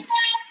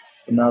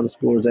 So now the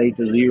score is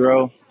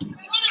 8-0.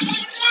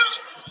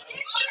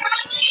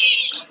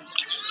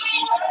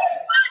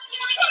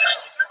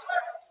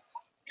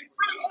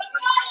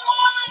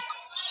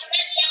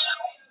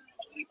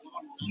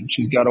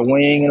 She's got a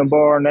wing and a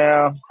bar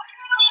now.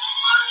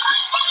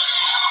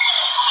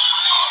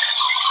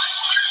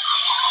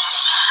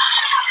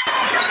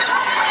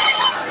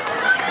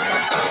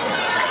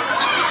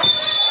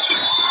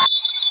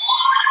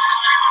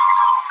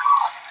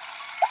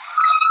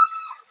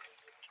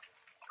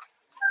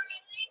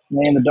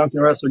 And the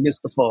Duncan wrestler gets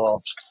the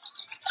fall.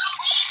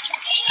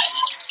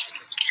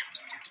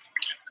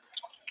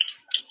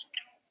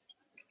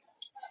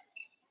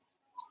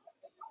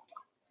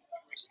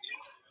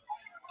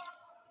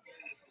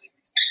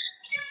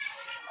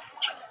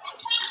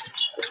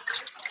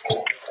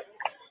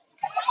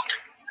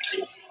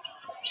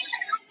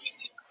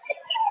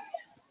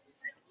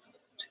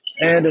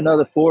 And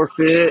another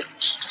forfeit.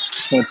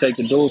 It's going to take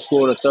the dual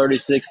score to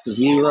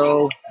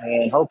 36-0.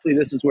 And hopefully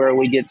this is where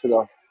we get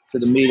to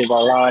the meat of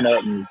our lineup.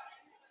 And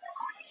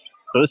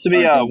so this would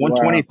be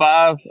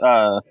 125,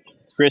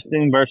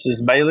 Kristen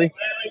versus Bailey.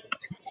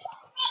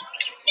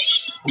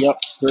 Yep,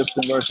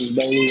 Kristen versus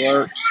Bailey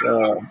works.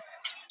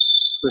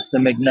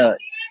 Kristen McNutt.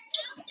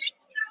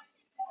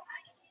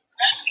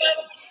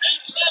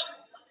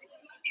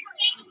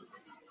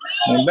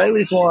 And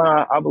Bailey's one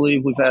I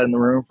believe we've had in the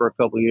room for a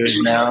couple of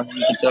years now.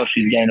 You can tell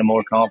she's gaining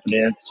more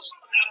confidence.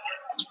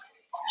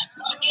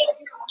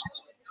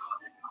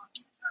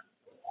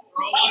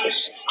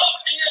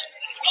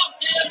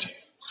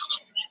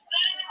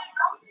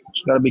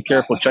 She's got to be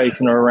careful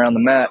chasing her around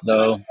the mat,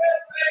 though.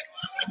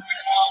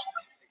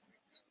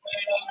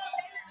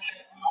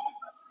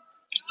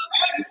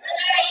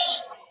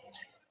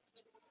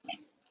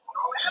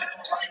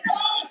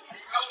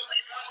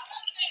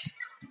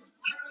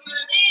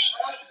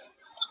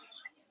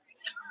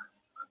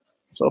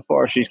 So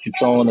far, she's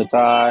controlling the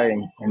tie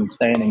and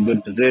staying in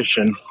good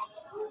position.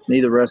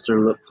 Neither wrestler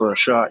looked for a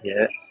shot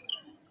yet.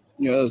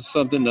 You know,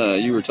 something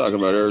you were talking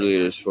about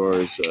earlier as far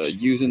as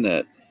using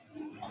that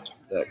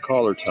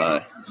collar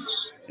tie.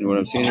 And what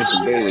I'm seeing here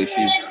from Bailey,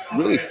 she's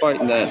really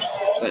fighting that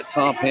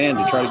top hand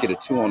to try to get a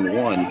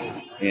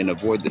 2-on-1 and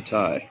avoid the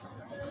tie.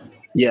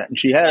 Yeah, and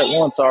she had it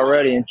once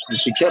already, and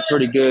she kept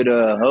pretty good.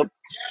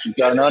 She's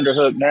got an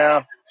underhook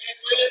now.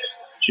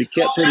 She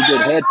kept pretty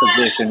good head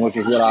position, which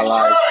is what I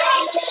like.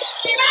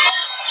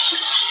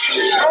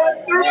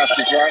 Now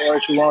she's right where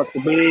she wants to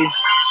be.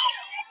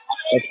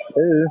 That's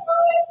 2.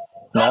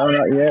 No,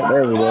 not yet.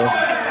 There we go.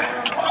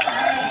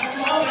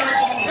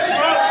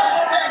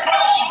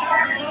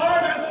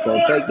 So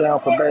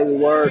takedown for Bailey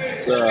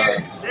works. What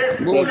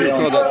would you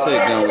call that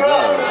takedown? Was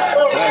that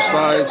a pass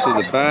by to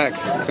the back,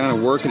 kind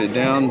of working it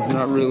down?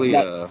 Not really.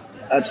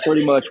 That's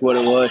pretty much what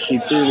it was. She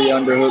threw the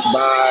underhook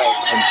by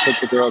and took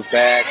the girl's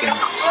back and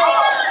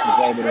was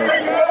able to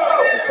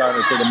return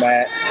her to the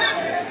mat.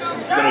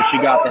 As soon as she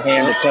got the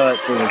hand to touch,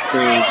 it was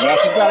two. Now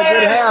she's got a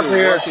good half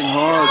here. Working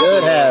hard.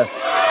 Good half.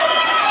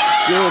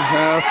 Good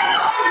half.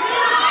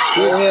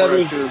 Good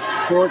pressure.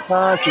 Short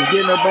time. She's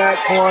getting her back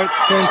points.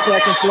 10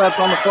 seconds left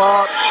on the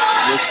clock.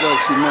 Looks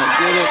like she might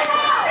get it.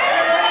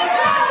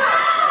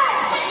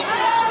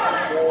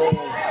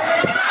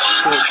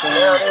 Short time.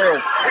 There it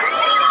is.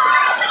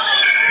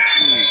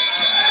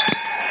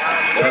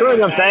 It's one of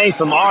them things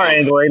from our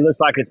angle. It looks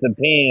like it's a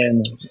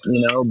pin,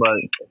 but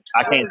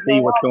I can't see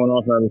what's going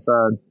on the other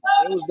side.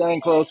 It was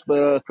dang close,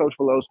 but Coach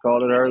Velos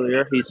called it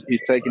earlier. He's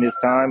taking his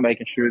time,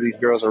 making sure these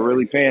girls are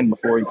really pinned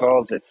before he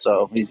calls it.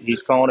 So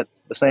he's calling it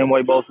the same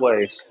way both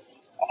ways.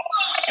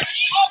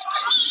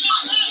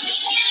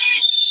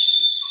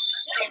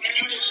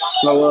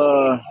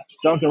 So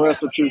Duncan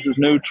wrestler chooses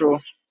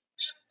neutral.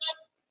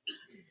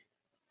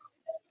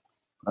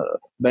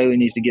 Bailey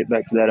needs to get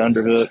back to that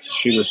underhook.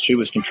 She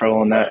was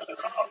controlling that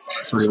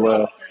pretty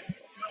well.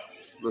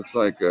 Looks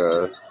like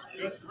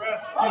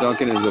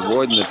Duncan is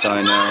avoiding the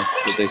tie now,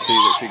 but they see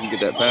that she can get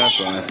that pass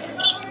by.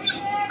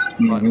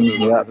 Finding those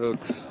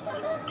underhooks.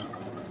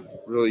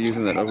 Really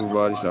using that upper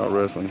body style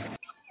wrestling.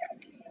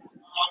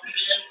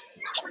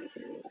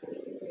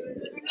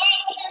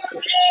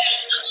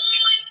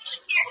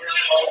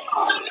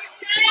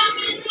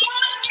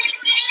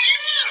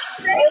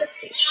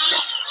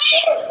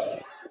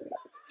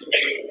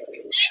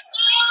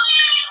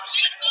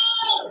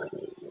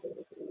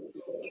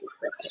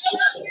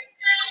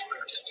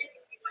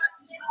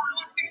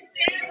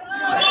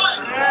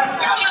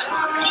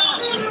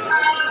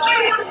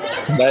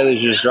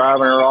 Bailey's just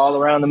driving her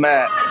all around the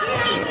mat.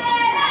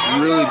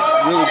 Really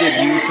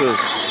good use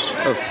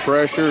of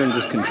pressure and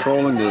just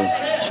controlling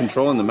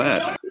the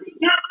match.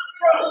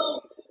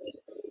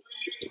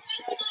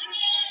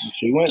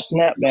 She went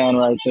snap down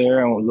right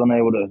there and was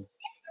unable to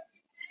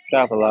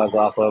capitalize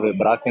off of it,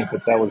 but I think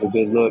that was a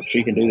good look.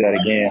 She can do that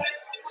again.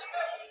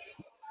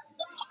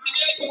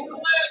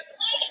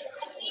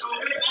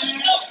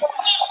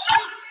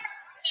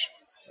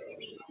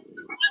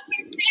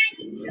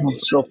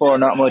 So far,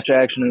 not much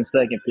action in the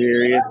second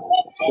period.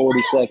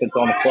 40 seconds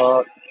on the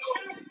clock.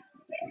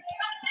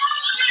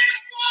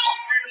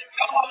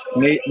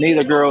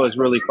 Neither girl has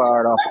really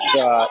fired off a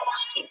shot.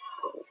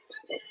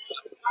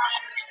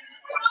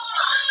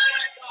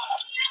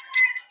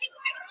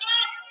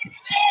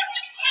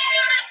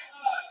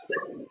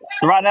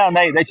 So right now,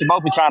 Nate, they should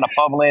both be trying to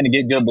pummel in and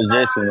get good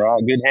position,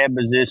 right? Good head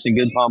position,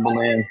 good pummel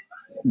in.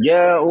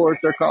 Yeah, or if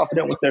they're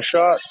confident with their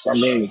shots. I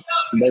mean,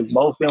 they've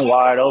both been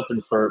wide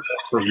open for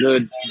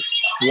good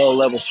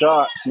low-level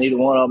shots. Neither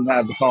one of them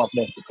have the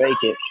confidence to take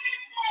it.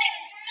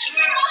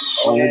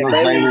 Oh, there goes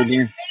Bailey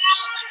again.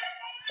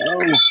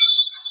 Oh.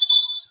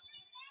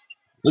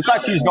 Looks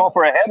like she was going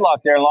for a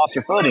headlock there and lost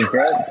her footing,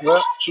 correct?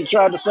 Well, she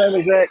tried the same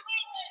exact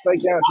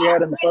takedown she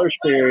had in the first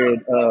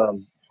period.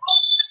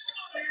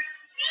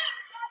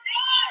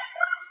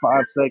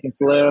 5 seconds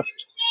left,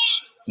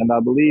 and I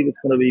believe it's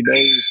going to be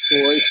Bailey's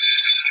choice.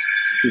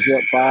 She's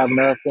up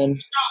 5-0.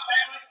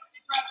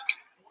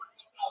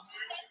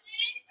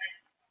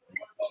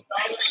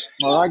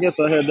 Well, I guess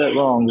I had that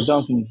wrong. The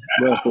Duncan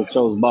wrestler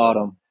chose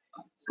bottom,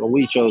 so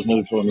we chose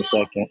neutral in the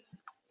second.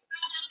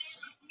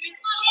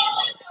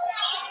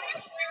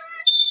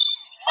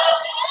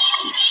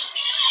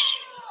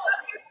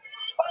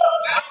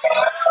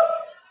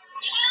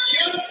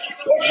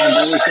 And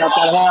Bailey's got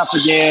that half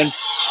again.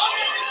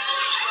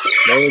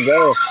 There we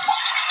go.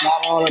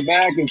 Not on her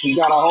back, and she's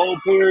got a whole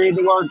period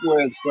to work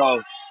with.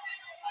 So,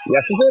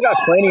 yeah, she's still got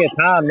plenty of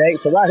time, Nate.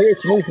 So right here,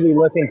 she needs to be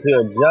looking to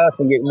adjust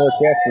and get more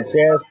chest to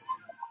chest.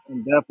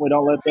 And definitely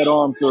don't let that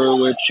arm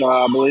through, which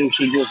I believe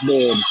she just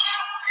did.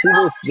 She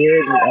just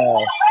did.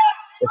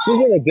 If she's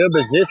in a good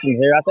position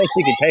here, I think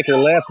she can take her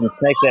left and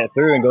snake that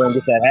through and go and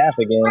get that half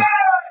again.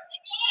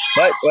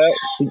 But, well,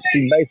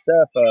 she based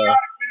up.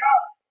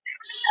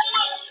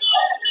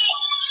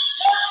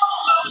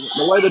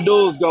 The way the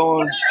duel's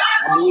going,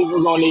 I believe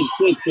we're going to need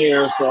 6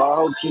 here, so I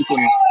hope she can.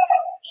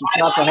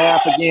 She's got the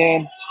half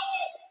again.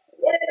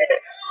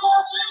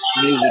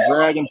 She needs a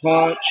dragon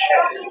punch.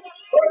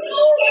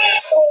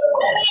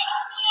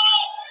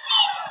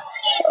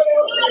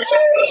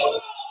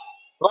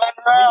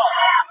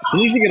 She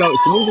needs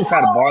to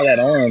try to bar that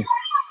arm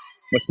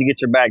once she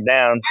gets her back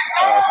down.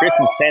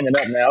 Kristen's standing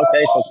up now.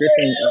 Okay, so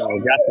Kristen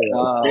got the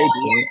escape.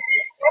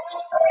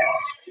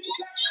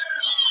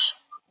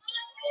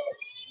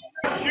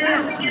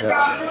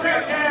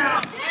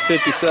 Yeah.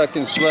 50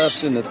 seconds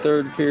left in the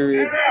third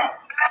period.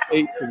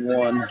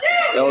 8-1.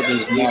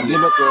 Elgin's leading the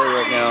score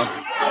right now.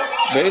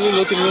 Bailey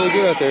looking really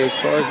good out there as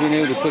far as being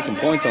able to put some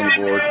points on the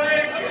board.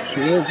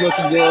 She is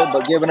looking good,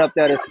 but giving up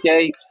that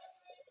escape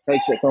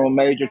takes it from a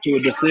major to a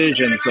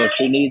decision, so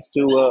she needs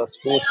to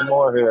score some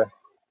more here.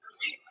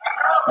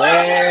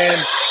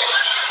 And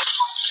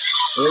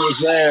was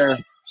there.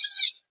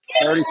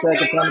 30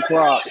 seconds on the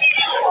clock.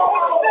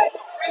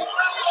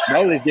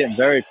 Bailey's getting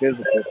very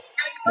physical.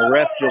 The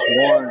ref just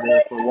warned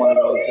her for one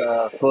of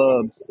those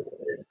clubs.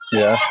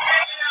 Yeah.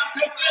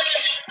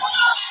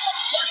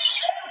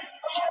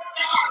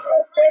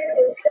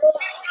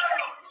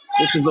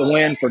 This is a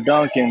win for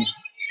Duncan.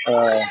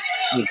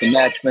 If the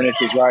match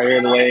finishes right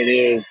here the way it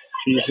is,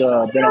 she's been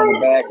on the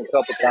back a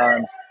couple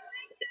times.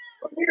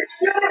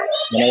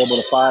 Been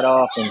able to fight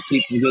off and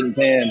keep from getting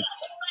pinned.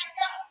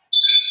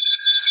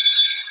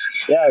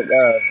 Yeah,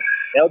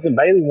 Elgin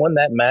Bailey won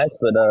that match,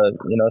 but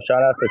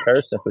shout out to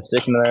Kirsten for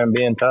sticking there and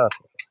being tough.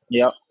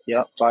 Yep,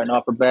 fighting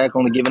off her back,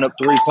 only giving up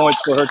 3 points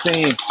for her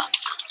team.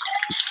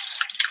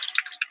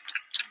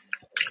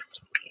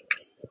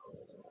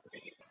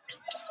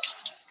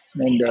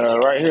 And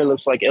right here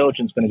looks like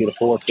Elgin's going to get a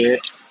forfeit.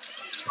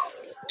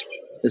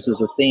 This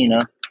is Athena.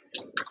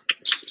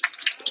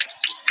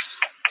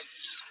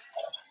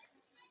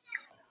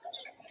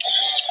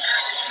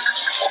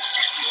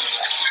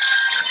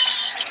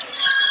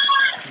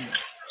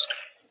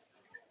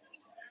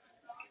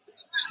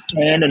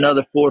 And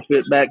another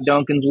forfeit back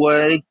Duncan's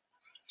way.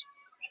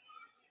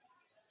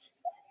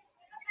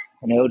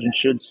 And Elgin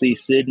should see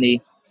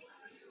Sydney.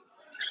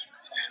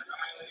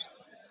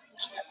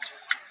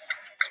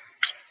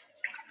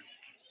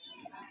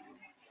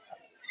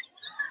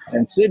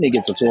 And Sydney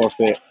gets a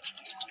forfeit.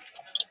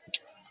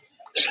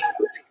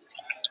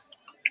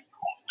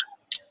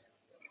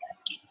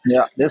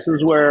 Yeah, this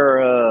is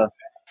where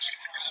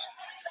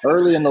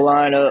early in the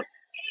lineup,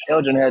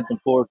 Elgin had some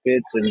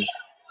forfeits. And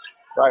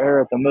right here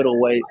at the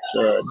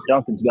middleweights,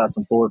 Duncan's got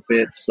some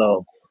forfeits.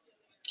 So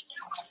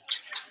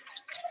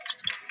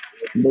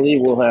I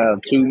believe we'll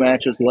have 2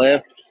 matches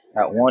left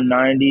at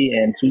 190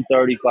 and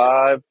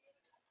 235.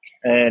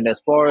 And as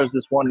far as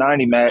this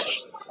 190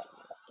 match,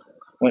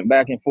 went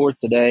back and forth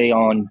today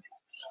on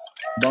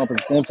bumping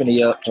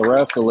Symphony up to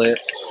wrestle it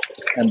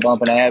and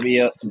bumping Abby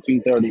up to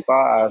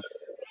 235.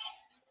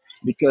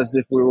 Because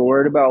if we were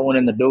worried about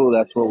winning the duel,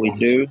 that's what we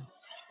do.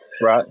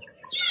 Right.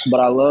 But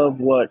I love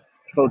what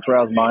Coach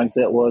Rao's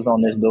mindset was on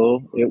this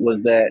duel. It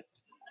was that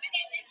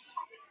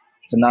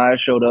Tanaya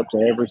showed up to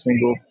every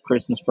single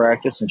Christmas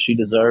practice, and she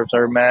deserves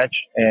her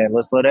match. And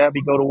let's let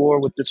Abby go to war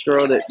with this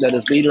girl that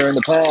has beat her in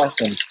the past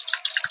and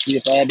see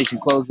if Abby can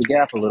close the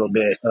gap a little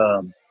bit.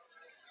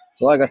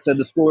 So like I said,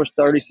 the score is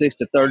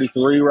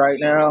 36-33 right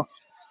now.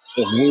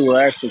 If we were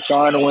actually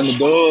trying to win the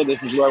duel,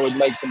 this is where we'd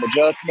make some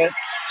adjustments.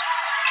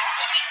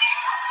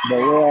 But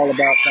we're all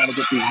about trying to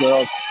get these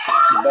girls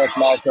the best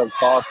matchups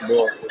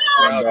possible.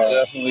 Crowd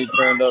definitely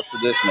turned up for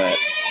this match.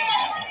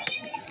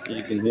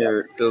 You can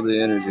hear it, feel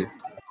the energy.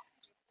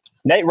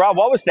 Nate, Rob,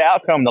 what was the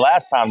outcome the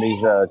last time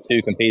these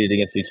two competed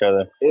against each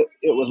other?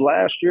 It was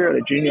last year at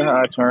a junior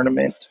high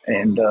tournament,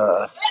 and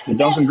the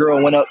Duncan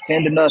girl went up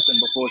 10-0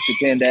 before she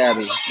pinned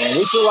Abby. And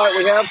we feel like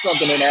we have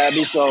something in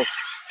Abby, so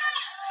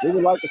we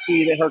would like to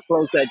see her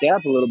close that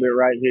gap a little bit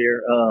right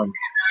here.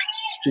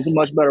 She's a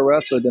much better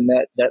wrestler than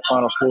that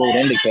final score would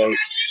indicate.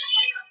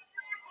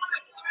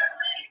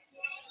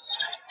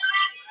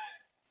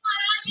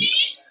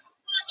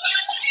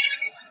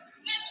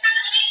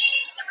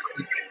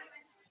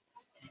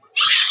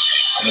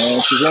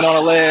 And she's in on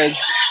a leg.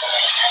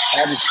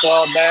 Abby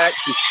sprawled back.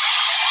 She's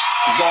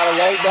got a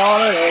weight on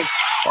her. And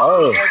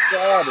it's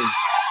Abby.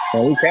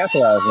 Well, we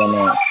capitalized on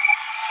that.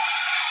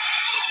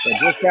 So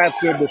just that's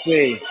good to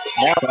see.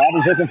 Now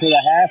Abby's looking for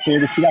the half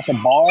here. She got the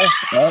bar.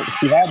 Oh,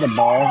 she had the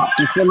bar.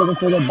 She's still looking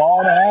for the bar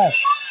and a half.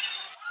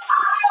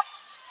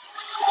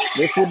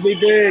 This would be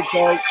big,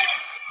 Coach.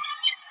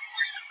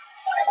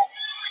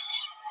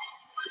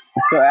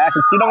 So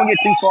after she don't get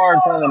too far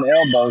in front of them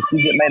elbows, she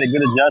just made a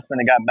good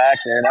adjustment and got back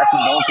there. That's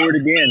going for it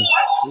again.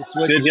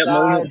 Good hip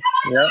movement.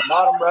 Yeah.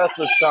 Bottom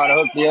wrestler's trying to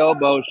hook the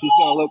elbow. She's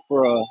going to look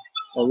for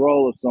a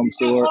roll of some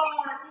sort.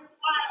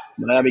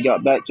 But Abby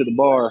got back to the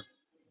bar.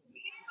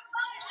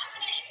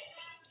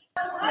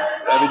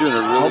 Abby doing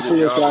a really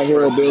good job right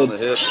here on the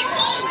hips,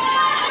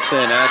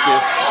 staying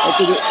active,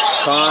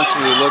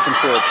 constantly looking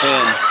for a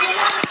pin.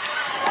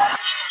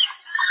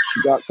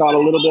 She got caught a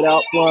little bit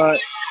out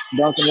front.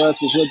 Duncan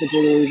wrestler's looking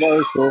for the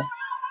reversal.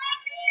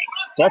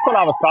 That's what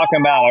I was talking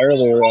about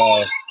earlier.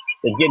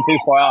 Is getting too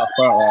far out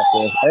front right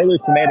there. Earlier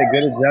she made a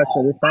good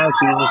adjustment. This time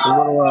she was just a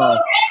little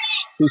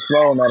too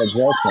slow in that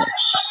adjustment.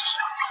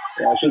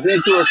 Yeah, she's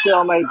into a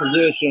stalemate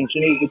position. She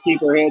needs to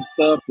keep her head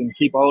stuffed and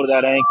keep a hold of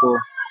that ankle.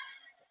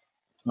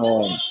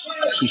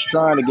 She's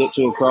trying to get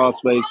to a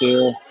crossface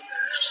here.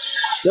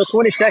 Still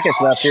 20 seconds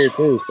left here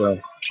too, so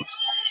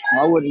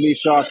I wouldn't be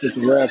shocked if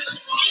the ref.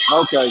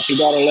 Okay, she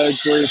got her leg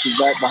free. She's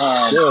back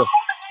behind. Yeah.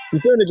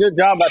 She's doing a good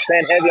job by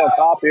staying heavy on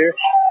top here,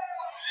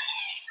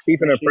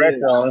 keeping her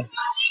pressure on her.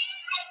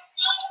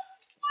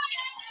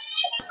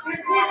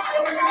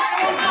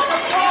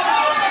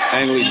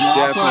 Angley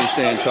definitely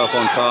staying tough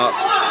on top,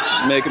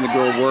 making the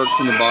girl work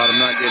from the bottom,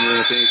 not getting rid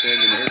of anything.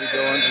 And here we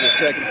go into the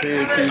second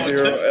period,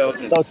 2-0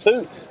 Elgin.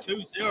 So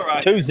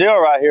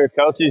 2-0 right here,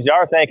 coaches. Y'all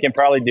are thinking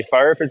probably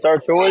defer if it's our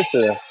choice?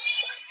 Or?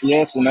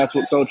 Yes, and that's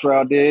what Coach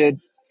Rao did.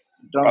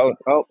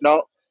 Oh,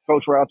 no.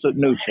 Coach Rao took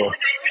neutral.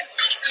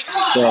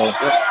 So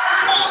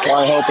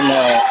I'm hoping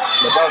the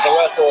Duncan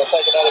wrestler will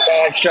take another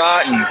bad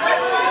shot and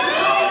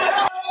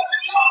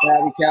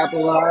Abby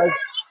capitalize.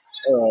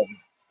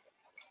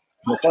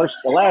 The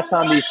last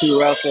time these two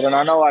wrestled, and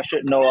I know I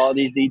shouldn't know all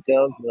these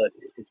details, but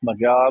it's my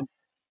job.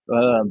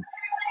 The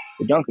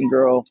Duncan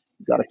girl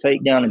got a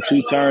takedown in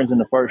 2 turns in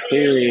the first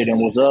period and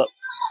was up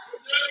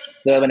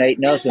 7-8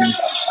 nothing.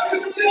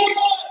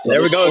 So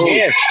there we go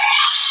again.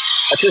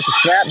 That's just a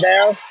snap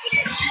down.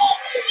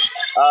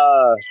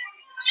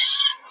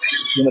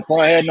 In the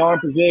front head and arm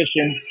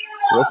position.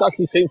 Looks like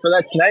she's shooting for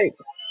that snake.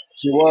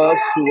 She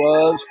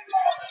was.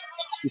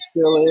 She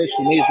still is.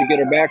 She needs to get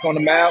her back on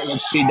the mat,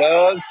 which she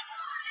does.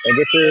 And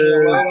get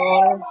her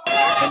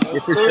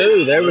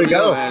 2. There we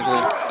go.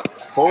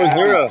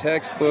 4-0.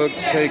 Textbook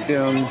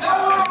takedown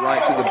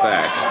right to the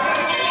back.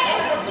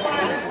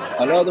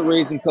 Another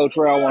reason Coach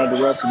Rao wanted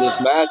to wrestle this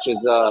match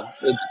is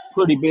it's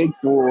pretty big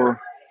for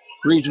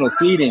regional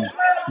seeding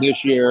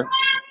this year.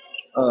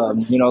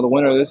 The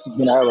winner of this is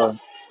going to have a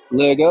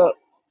leg up.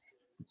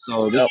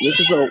 So this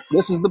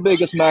is the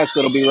biggest match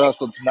that'll be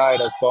wrestled tonight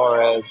as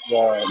far as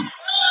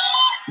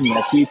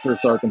future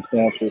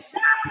circumstances.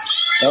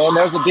 And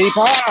there's a deep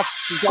high.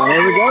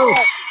 There we go.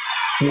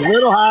 She's a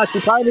little high. She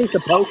probably needs to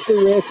post the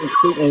wrist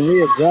and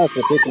readjust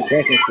with 50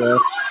 seconds there.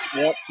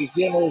 Yep, she's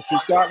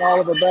gotten all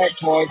of her back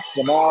points,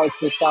 so now it's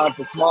just time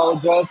for small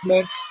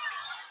adjustments.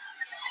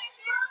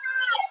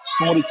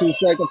 22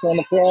 seconds on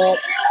the clock.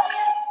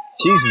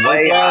 She's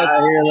way high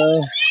here,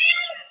 though.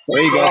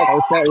 There you go.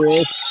 Post that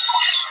wrist.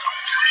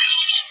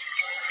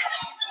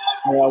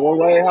 Yeah, we're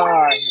way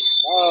high.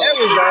 There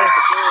we go.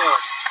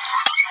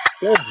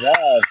 Good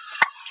job.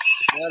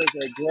 That is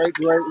a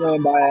great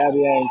win by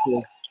Abby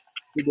Ainsley.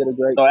 She did a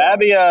great job.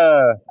 Abby,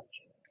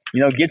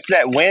 gets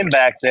that win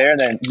back there, and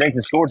then makes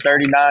the score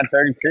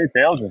 39-36.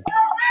 Elgin.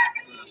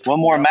 One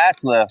more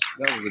match left.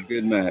 That was a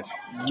good match.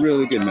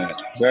 Really good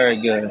match. Very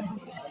good.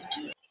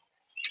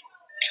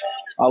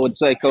 I would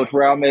say Coach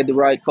Rao made the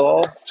right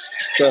call,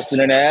 trusting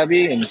in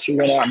Abby, and she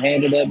went out and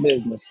handled that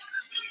business.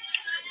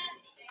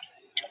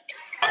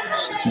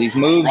 These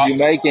moves you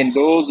make in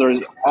duels are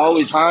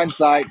always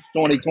hindsight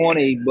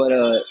 2020, but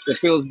it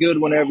feels good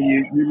whenever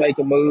you make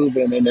a move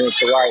and then it's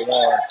the right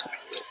one.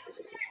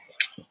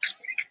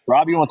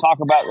 Rob, you want to talk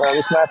about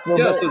this match a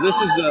little bit? So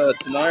this is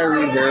Tanaya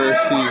Reed-Harris.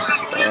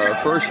 She's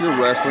first-year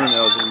wrestler in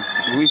Elgin.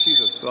 I believe she's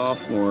a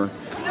sophomore.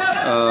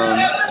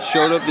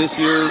 Showed up this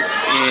year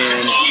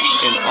in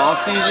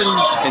off-season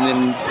and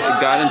then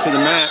got into the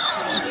match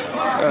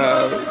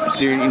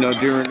during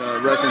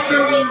wrestling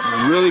season.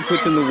 Really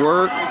puts in the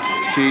work.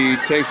 She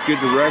takes good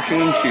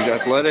direction. She's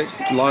athletic.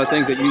 A lot of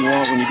things that you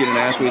want when you get an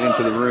athlete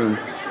into the room.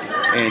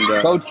 And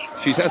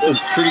she's had some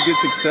pretty good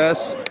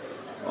success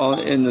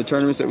in the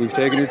tournaments that we've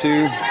taken her to,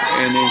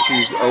 and then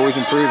she's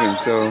always improving.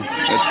 So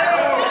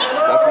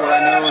that's what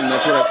I know, and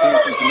that's what I've seen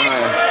from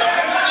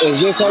Tanaya. Is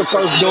this her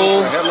first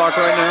duel? Headlock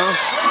right now.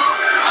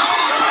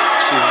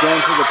 She's going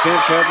for the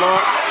pinch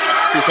headlock.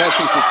 She's had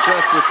some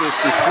success with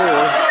this before.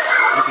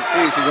 You can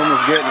see she's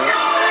almost getting it.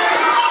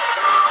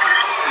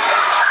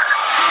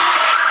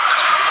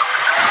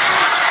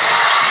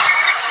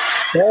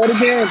 Try it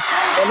again.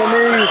 On the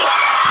knees.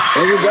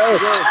 There you go.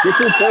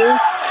 Get your 2.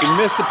 She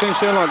missed the pinch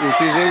headlock, but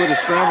she's able to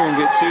scramble and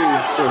get 2.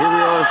 So here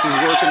we are. She's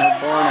working her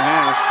bar and a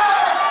half.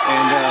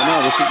 And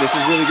this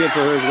is really good for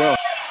her as well.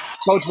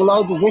 Coach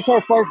Veloz, is this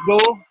her first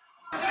duel?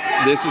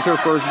 This is her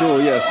first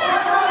duel, yes.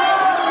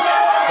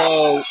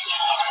 So,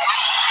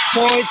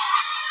 points.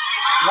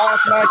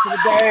 Last match of the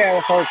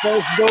day, her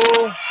first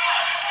duel.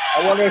 I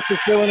wonder if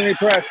she's feeling any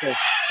pressure.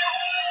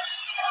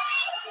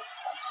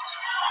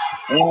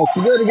 Yeah,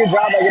 she did a good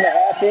job by getting a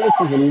half in.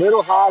 She's a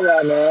little high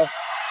right now.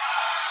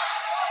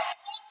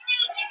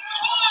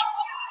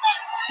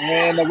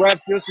 And the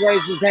ref just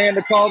raised his hand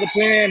to call the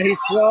pin. He's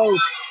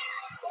close.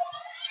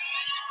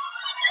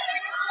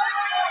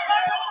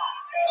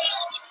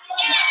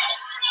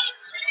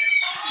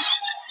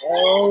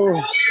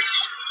 Oh.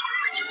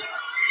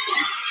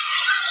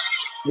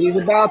 He's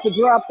about to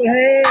drop the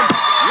hand.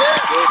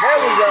 Yes, there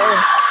we go.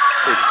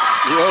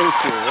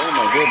 Explosive. Oh,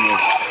 my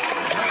goodness.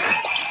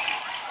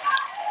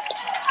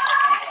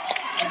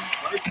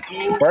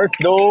 First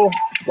duel,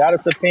 got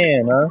us a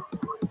pin, huh?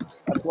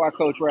 That's why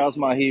Coach Rao's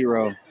my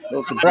hero.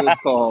 Those are good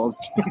calls.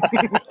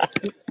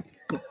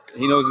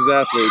 He knows his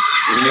athletes.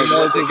 He knows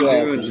what they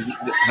can do and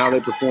how they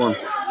perform.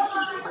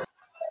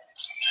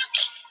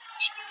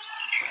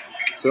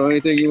 So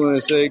anything you want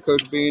to say,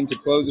 Coach Bean, to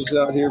close us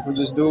out here for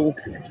this duel?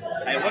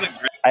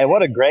 Hey,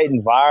 what a great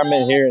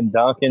environment here in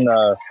Duncan.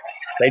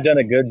 They've done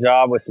a good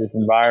job with this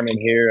environment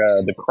here.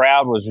 The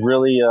crowd was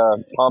really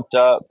pumped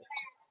up.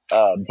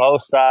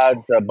 Both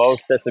sides,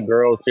 both sets of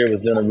girls here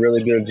was doing a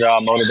really good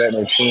job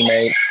motivating their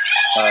teammates.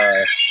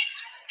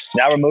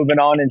 Now we're moving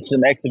on into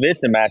some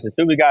exhibition matches.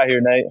 Who we got here,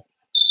 Nate?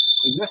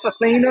 Is this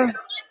Athena?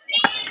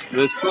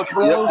 This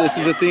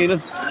is Athena.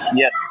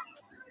 Yep.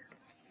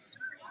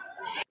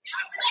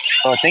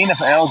 So Athena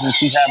for Elgin,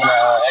 she's having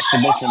an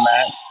exhibition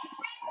match.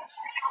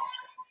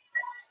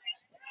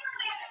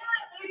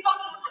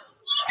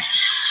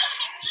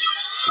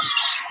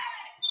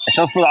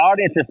 So for the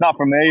audience that's not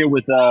familiar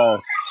with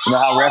how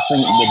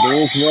wrestling the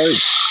duels work,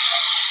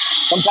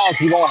 sometimes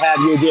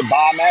you'll get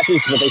buy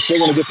matches, but they still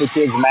want to get the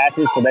kids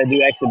matches, so they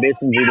do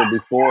exhibitions either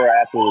before or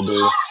after the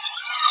duel.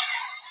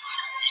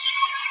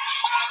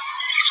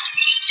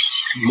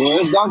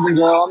 Yeah, this Duncan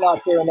girl, I'm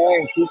not sure her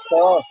name. She's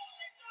tough.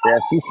 Yeah,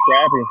 she's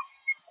scrappy.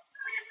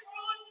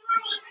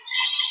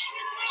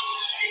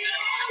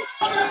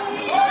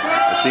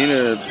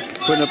 Athena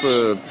putting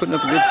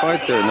up a good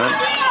fight there, man.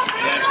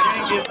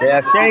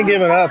 Yeah, she ain't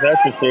giving up, that's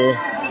for sure.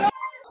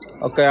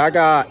 Okay, I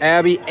got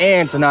Abby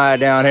and Tanaya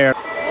down here.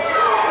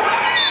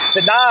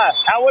 Tanaya,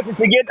 how was it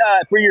to get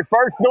for your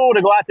first duel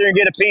to go out there and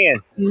get a pin?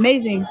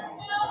 Amazing.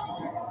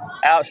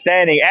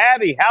 Outstanding.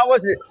 Abby, how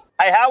was it?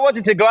 Hey, how was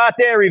it to go out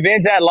there and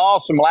revenge that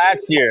loss from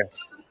last year?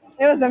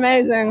 It was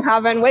amazing.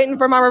 I've been waiting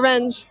for my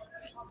revenge.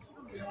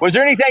 Was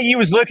there anything you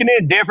was looking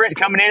at different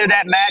coming into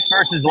that match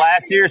versus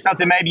last year?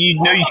 Something maybe you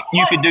knew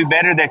you could do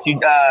better that you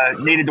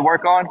needed to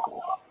work on?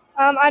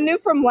 I knew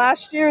from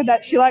last year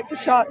that she liked to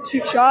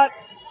shoot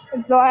shots,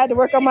 and so I had to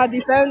work on my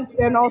defense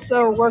and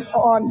also work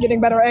on getting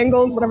better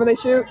angles whenever they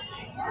shoot.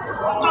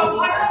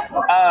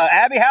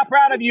 Abby, how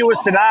proud of you was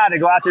tonight to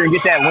go out there and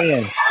get that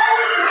win?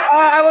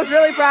 I was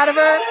really proud of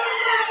her.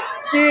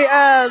 She's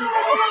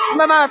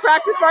been my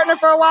practice partner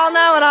for a while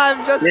now, and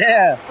I'm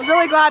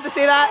really glad to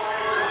see that.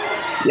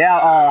 Yeah,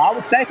 I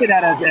was thinking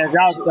that as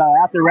y'all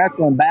out there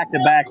wrestling back to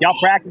back, y'all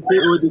practiced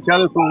it with each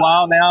other for a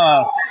while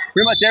now.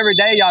 Pretty much every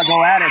day y'all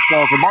go at it.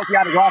 So for both of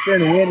y'all to go out there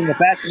and win in the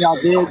fashion y'all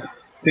did,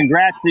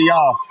 congrats to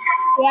y'all.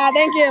 Yeah,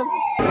 thank you.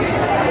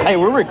 Hey,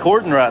 we're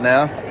recording right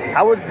now.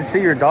 How was it to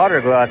see your daughter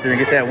go out there and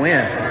get that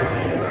win?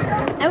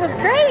 It was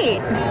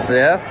great.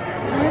 Yeah.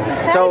 It was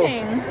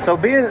exciting. So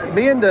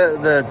being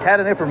the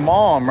tatted nipper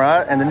mom,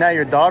 right, and then now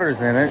your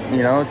daughter's in it,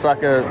 it's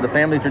like the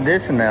family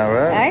tradition now,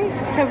 right?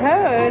 I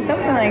suppose,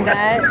 something like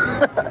that.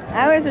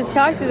 I was as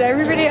shocked as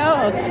everybody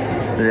else.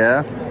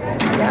 Yeah.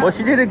 Well,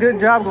 she did a good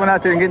job going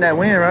out there and getting that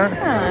win, right?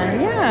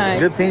 Yeah.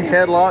 Good pinch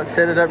headlock,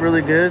 set it up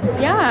really good.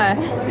 Yeah.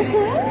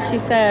 She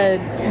said,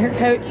 her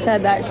coach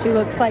said that she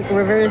looks like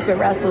Rivers but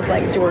wrestles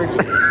like Georgie.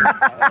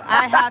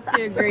 I have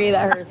to agree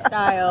that her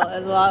style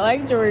is a lot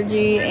like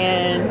Georgie,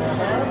 and,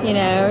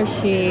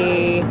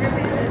 she,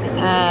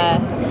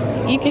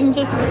 you can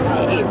just,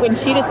 when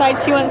she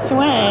decides she wants to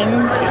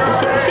win,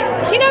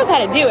 she knows how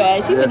to do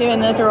it. She's been doing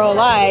this her whole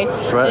life.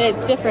 Right. But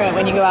it's different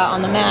when you go out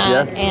on the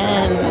mat,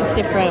 and it's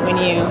different when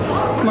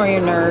it's more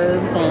your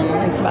nerves,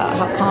 and it's about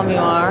how calm you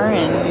are,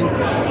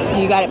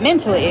 and you got it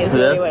mentally is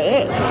really what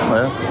it is.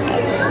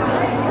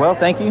 Well,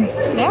 thank you.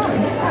 Yeah,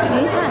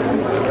 anytime.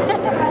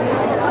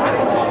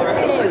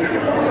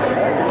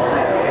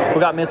 We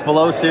got Miss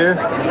Veloz here.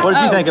 What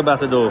did you think about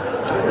the duel?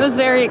 It was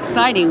very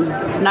exciting.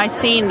 Nice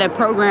seeing the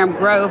program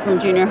grow from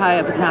junior high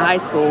up to high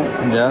school.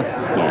 Yeah.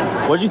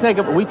 Yes. What did you think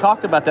we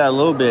talked about that a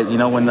little bit,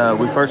 when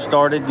we first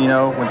started,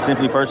 when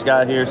Symphony first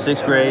got here,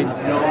 6th grade,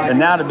 and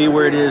now to be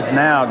where it is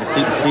now, to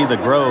see the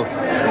growth,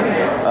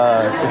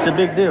 it's a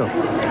big deal.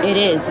 It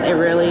is. It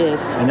really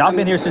is. And y'all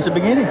been here since the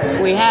beginning.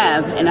 We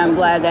have, and I'm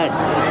glad that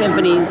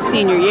Symphony's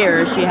senior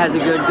year, she has a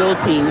good dual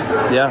team.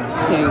 Yeah.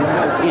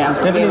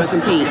 To be able to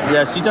compete.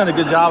 Yeah, she's done a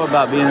good job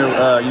about being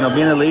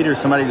a leader,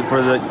 somebody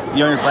for the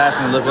younger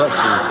classmen to look up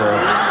to. So.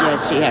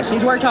 Yes, she has.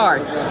 She's worked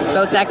hard,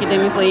 both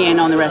academically and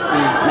on the wrestling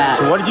mat.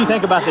 So what did you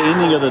think about the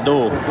ending of the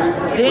duel?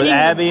 With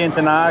Abby and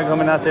Tanaya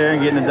coming out there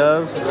and getting the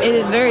doves? It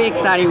is very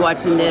exciting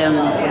watching them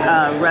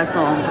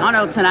wrestle. I don't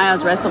know,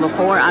 Tanaya's wrestled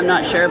before. I'm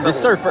not sure. But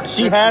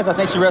I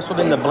think she wrestled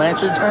in the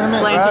Blanchard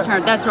tournament.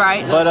 Tournament, that's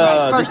right.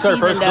 But this is her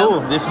first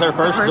duel. This is her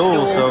first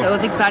duel. So it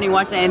was exciting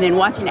watching that. And then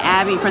watching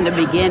Abby from the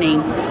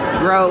beginning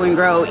grow and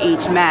grow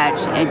each match.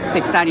 It's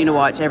exciting to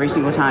watch every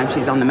single time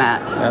she's on the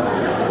mat.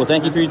 Yeah. Well,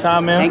 thank you for your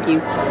time, man. Thank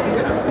you.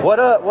 What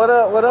up?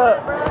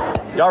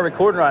 Y'all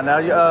recording right now.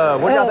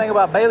 What do y'all think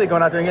about Bailey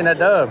going out there and getting that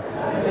dub?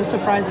 They're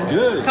surprising.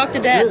 Good. Talk to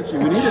Dad.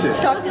 Good. We needed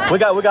it. We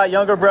got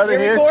younger brother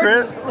here,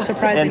 Trip.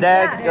 Surprising. And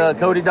Dad,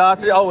 Cody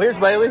Dawson. Oh, here's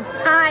Bailey.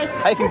 Hi.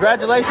 Hey,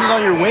 congratulations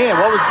on your win.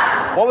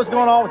 What was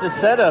going on with the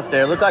setup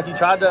there? It looked like you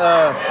tried to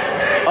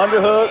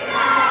underhook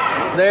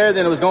there,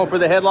 then it was going for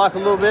the headlock a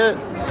little bit.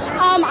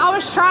 I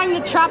was trying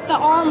to trap the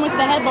arm with the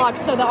headlock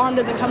so the arm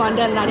doesn't come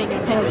undone and I didn't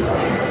get a penalty.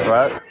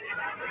 Right.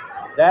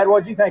 Dad,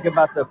 what did you think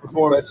about the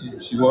performance?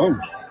 She won.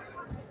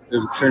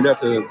 It turned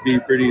out to be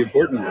pretty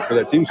important for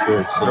that team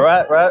score. So.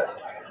 Right.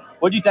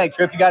 What do you think,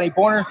 Trip? You got any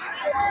pointers?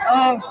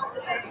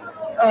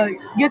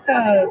 Get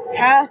the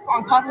half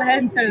on top of the head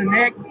instead of the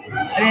neck,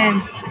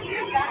 and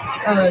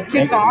then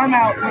kick the arm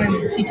out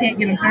when she can't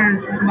get him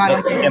turned.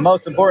 And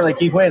most importantly,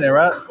 keep winning,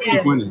 right? Yeah.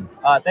 Keep winning.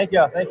 Thank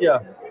you.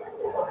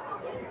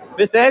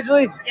 Miss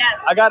Angeli? Yes.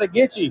 I got to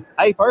get you.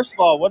 Hey, first of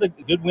all, what a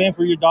good win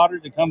for your daughter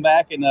to come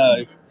back and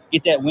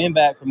get that win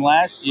back from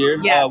last year.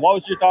 Yes. What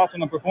was your thoughts on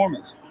the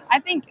performance? I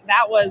think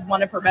that was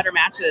one of her better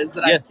matches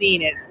that I've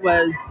seen.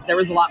 There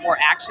was a lot more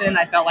action.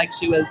 I felt like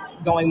she was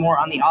going more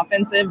on the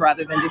offensive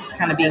rather than just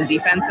kind of being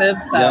defensive.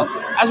 So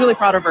I was really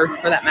proud of her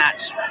for that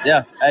match.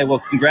 Yeah. Hey, well,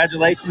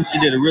 congratulations. She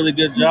did a really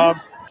good job.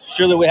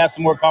 Surely we have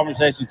some more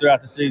conversations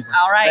throughout the season.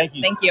 All right. Thank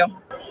you. Thank you.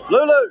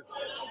 Lulu.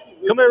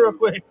 Come here real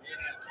quick.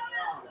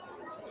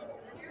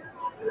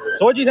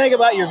 So what do you think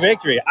about your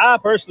victory? I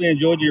personally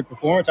enjoyed your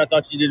performance. I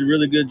thought you did a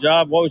really good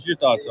job. What was your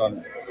thoughts on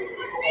it?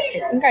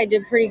 I think I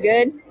did pretty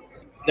good.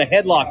 The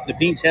headlock, the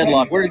Peach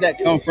headlock, where did that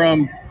come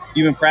from?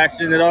 You been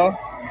practicing it all?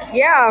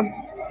 Yeah,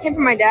 came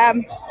from my dad.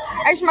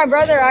 Actually, my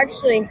brother,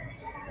 actually.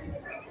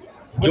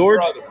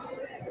 George?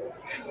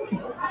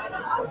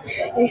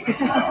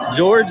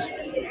 George?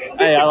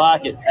 Hey, I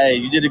like it. Hey,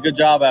 you did a good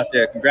job out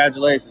there.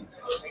 Congratulations.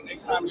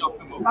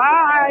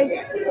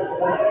 Bye.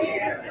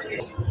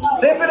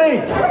 Symphony!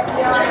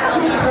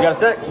 You got a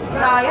sec?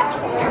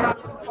 Yeah.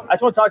 I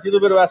just want to talk to you a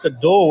little bit about the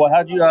duel. What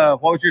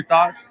was your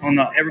thoughts on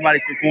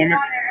everybody's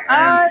performance?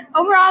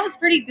 Overall, it was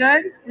pretty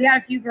good. We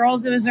had a few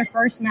girls. It was their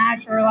first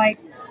match or like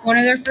one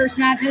of their first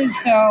matches.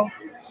 So,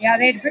 yeah,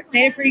 they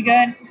did pretty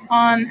good.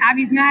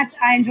 Abby's match,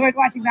 I enjoyed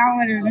watching that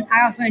one. And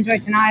I also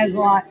enjoyed Tanaya's a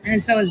lot.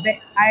 And so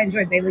I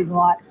enjoyed Bailey's a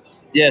lot.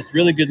 Yes,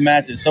 really good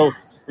matches. So,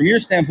 from your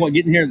standpoint,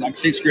 getting here like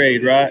 6th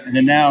grade, right? And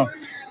then now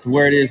to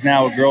where it is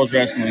now with girls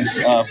wrestling,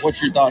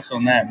 what's your thoughts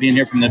on that, being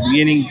here from the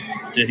beginning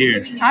to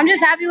here? I'm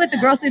just happy with the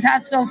growth we've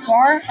had so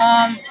far.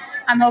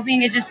 I'm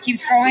hoping it just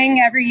keeps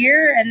growing every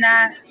year and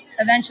that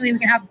eventually we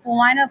can have a full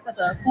lineup with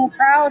a full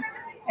crowd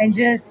and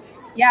just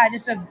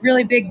a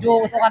really big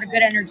duel with a lot of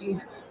good energy.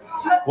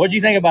 What do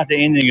you think about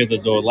the ending of the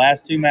duel?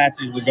 Last 2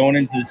 matches, we're going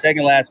into the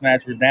second last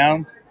match, we're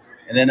down,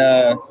 and then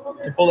to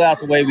pull it out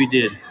the way we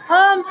did.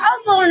 I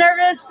was a little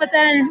nervous, but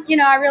then,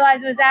 I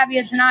realized it was Abby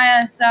and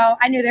Tanaya, so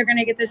I knew they were going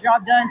to get the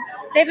job done.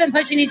 They've been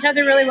pushing each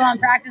other really well in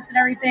practice and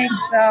everything,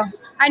 so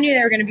I knew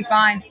they were going to be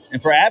fine.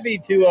 And for Abby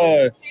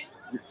to,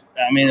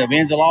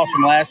 avenge a loss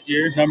from last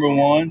year, number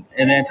 1,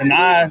 and then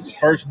Tanaya,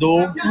 first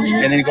duel,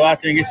 and then go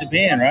out there and get the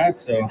pin, right?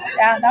 So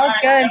yeah, that was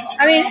good.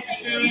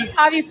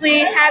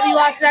 Obviously, Abby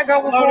lost to that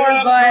girl before,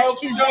 but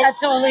she's a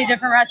totally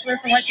different wrestler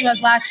from what she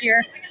was last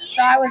year,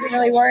 so I wasn't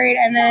really worried.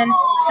 And then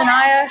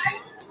Tanaya,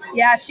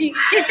 yeah, she's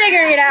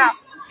figuring it out.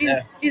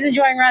 She's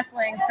enjoying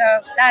wrestling, so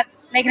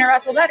that's making her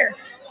wrestle better.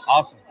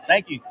 Awesome.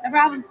 Thank you. No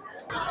problem.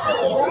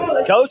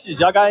 Coaches,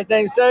 y'all got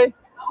anything to say?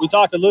 We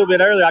talked a little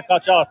bit earlier. I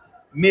caught y'all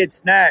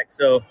mid-snack,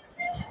 so.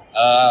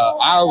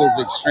 I was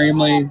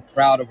extremely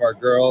proud of our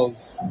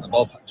girls,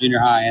 both junior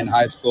high and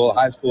high school.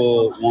 High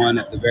school won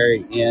at the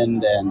very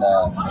end and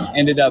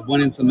ended up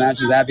winning some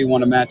matches. Abby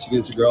won a match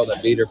against a girl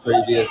that beat her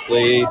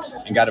previously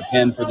and got a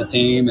pin for the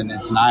team. And then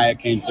Tanaya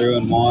came through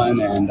and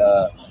won. And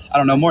I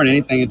don't know, more than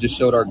anything, it just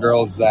showed our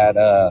girls that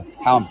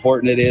how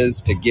important it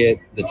is to get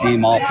the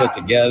team all put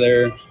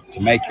together, to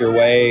make your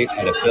way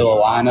and to fill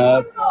a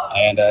lineup.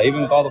 And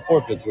even with all the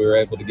forfeits, we were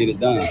able to get it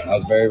done. I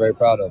was very, very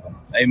proud of them.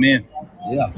 Amen. Yeah.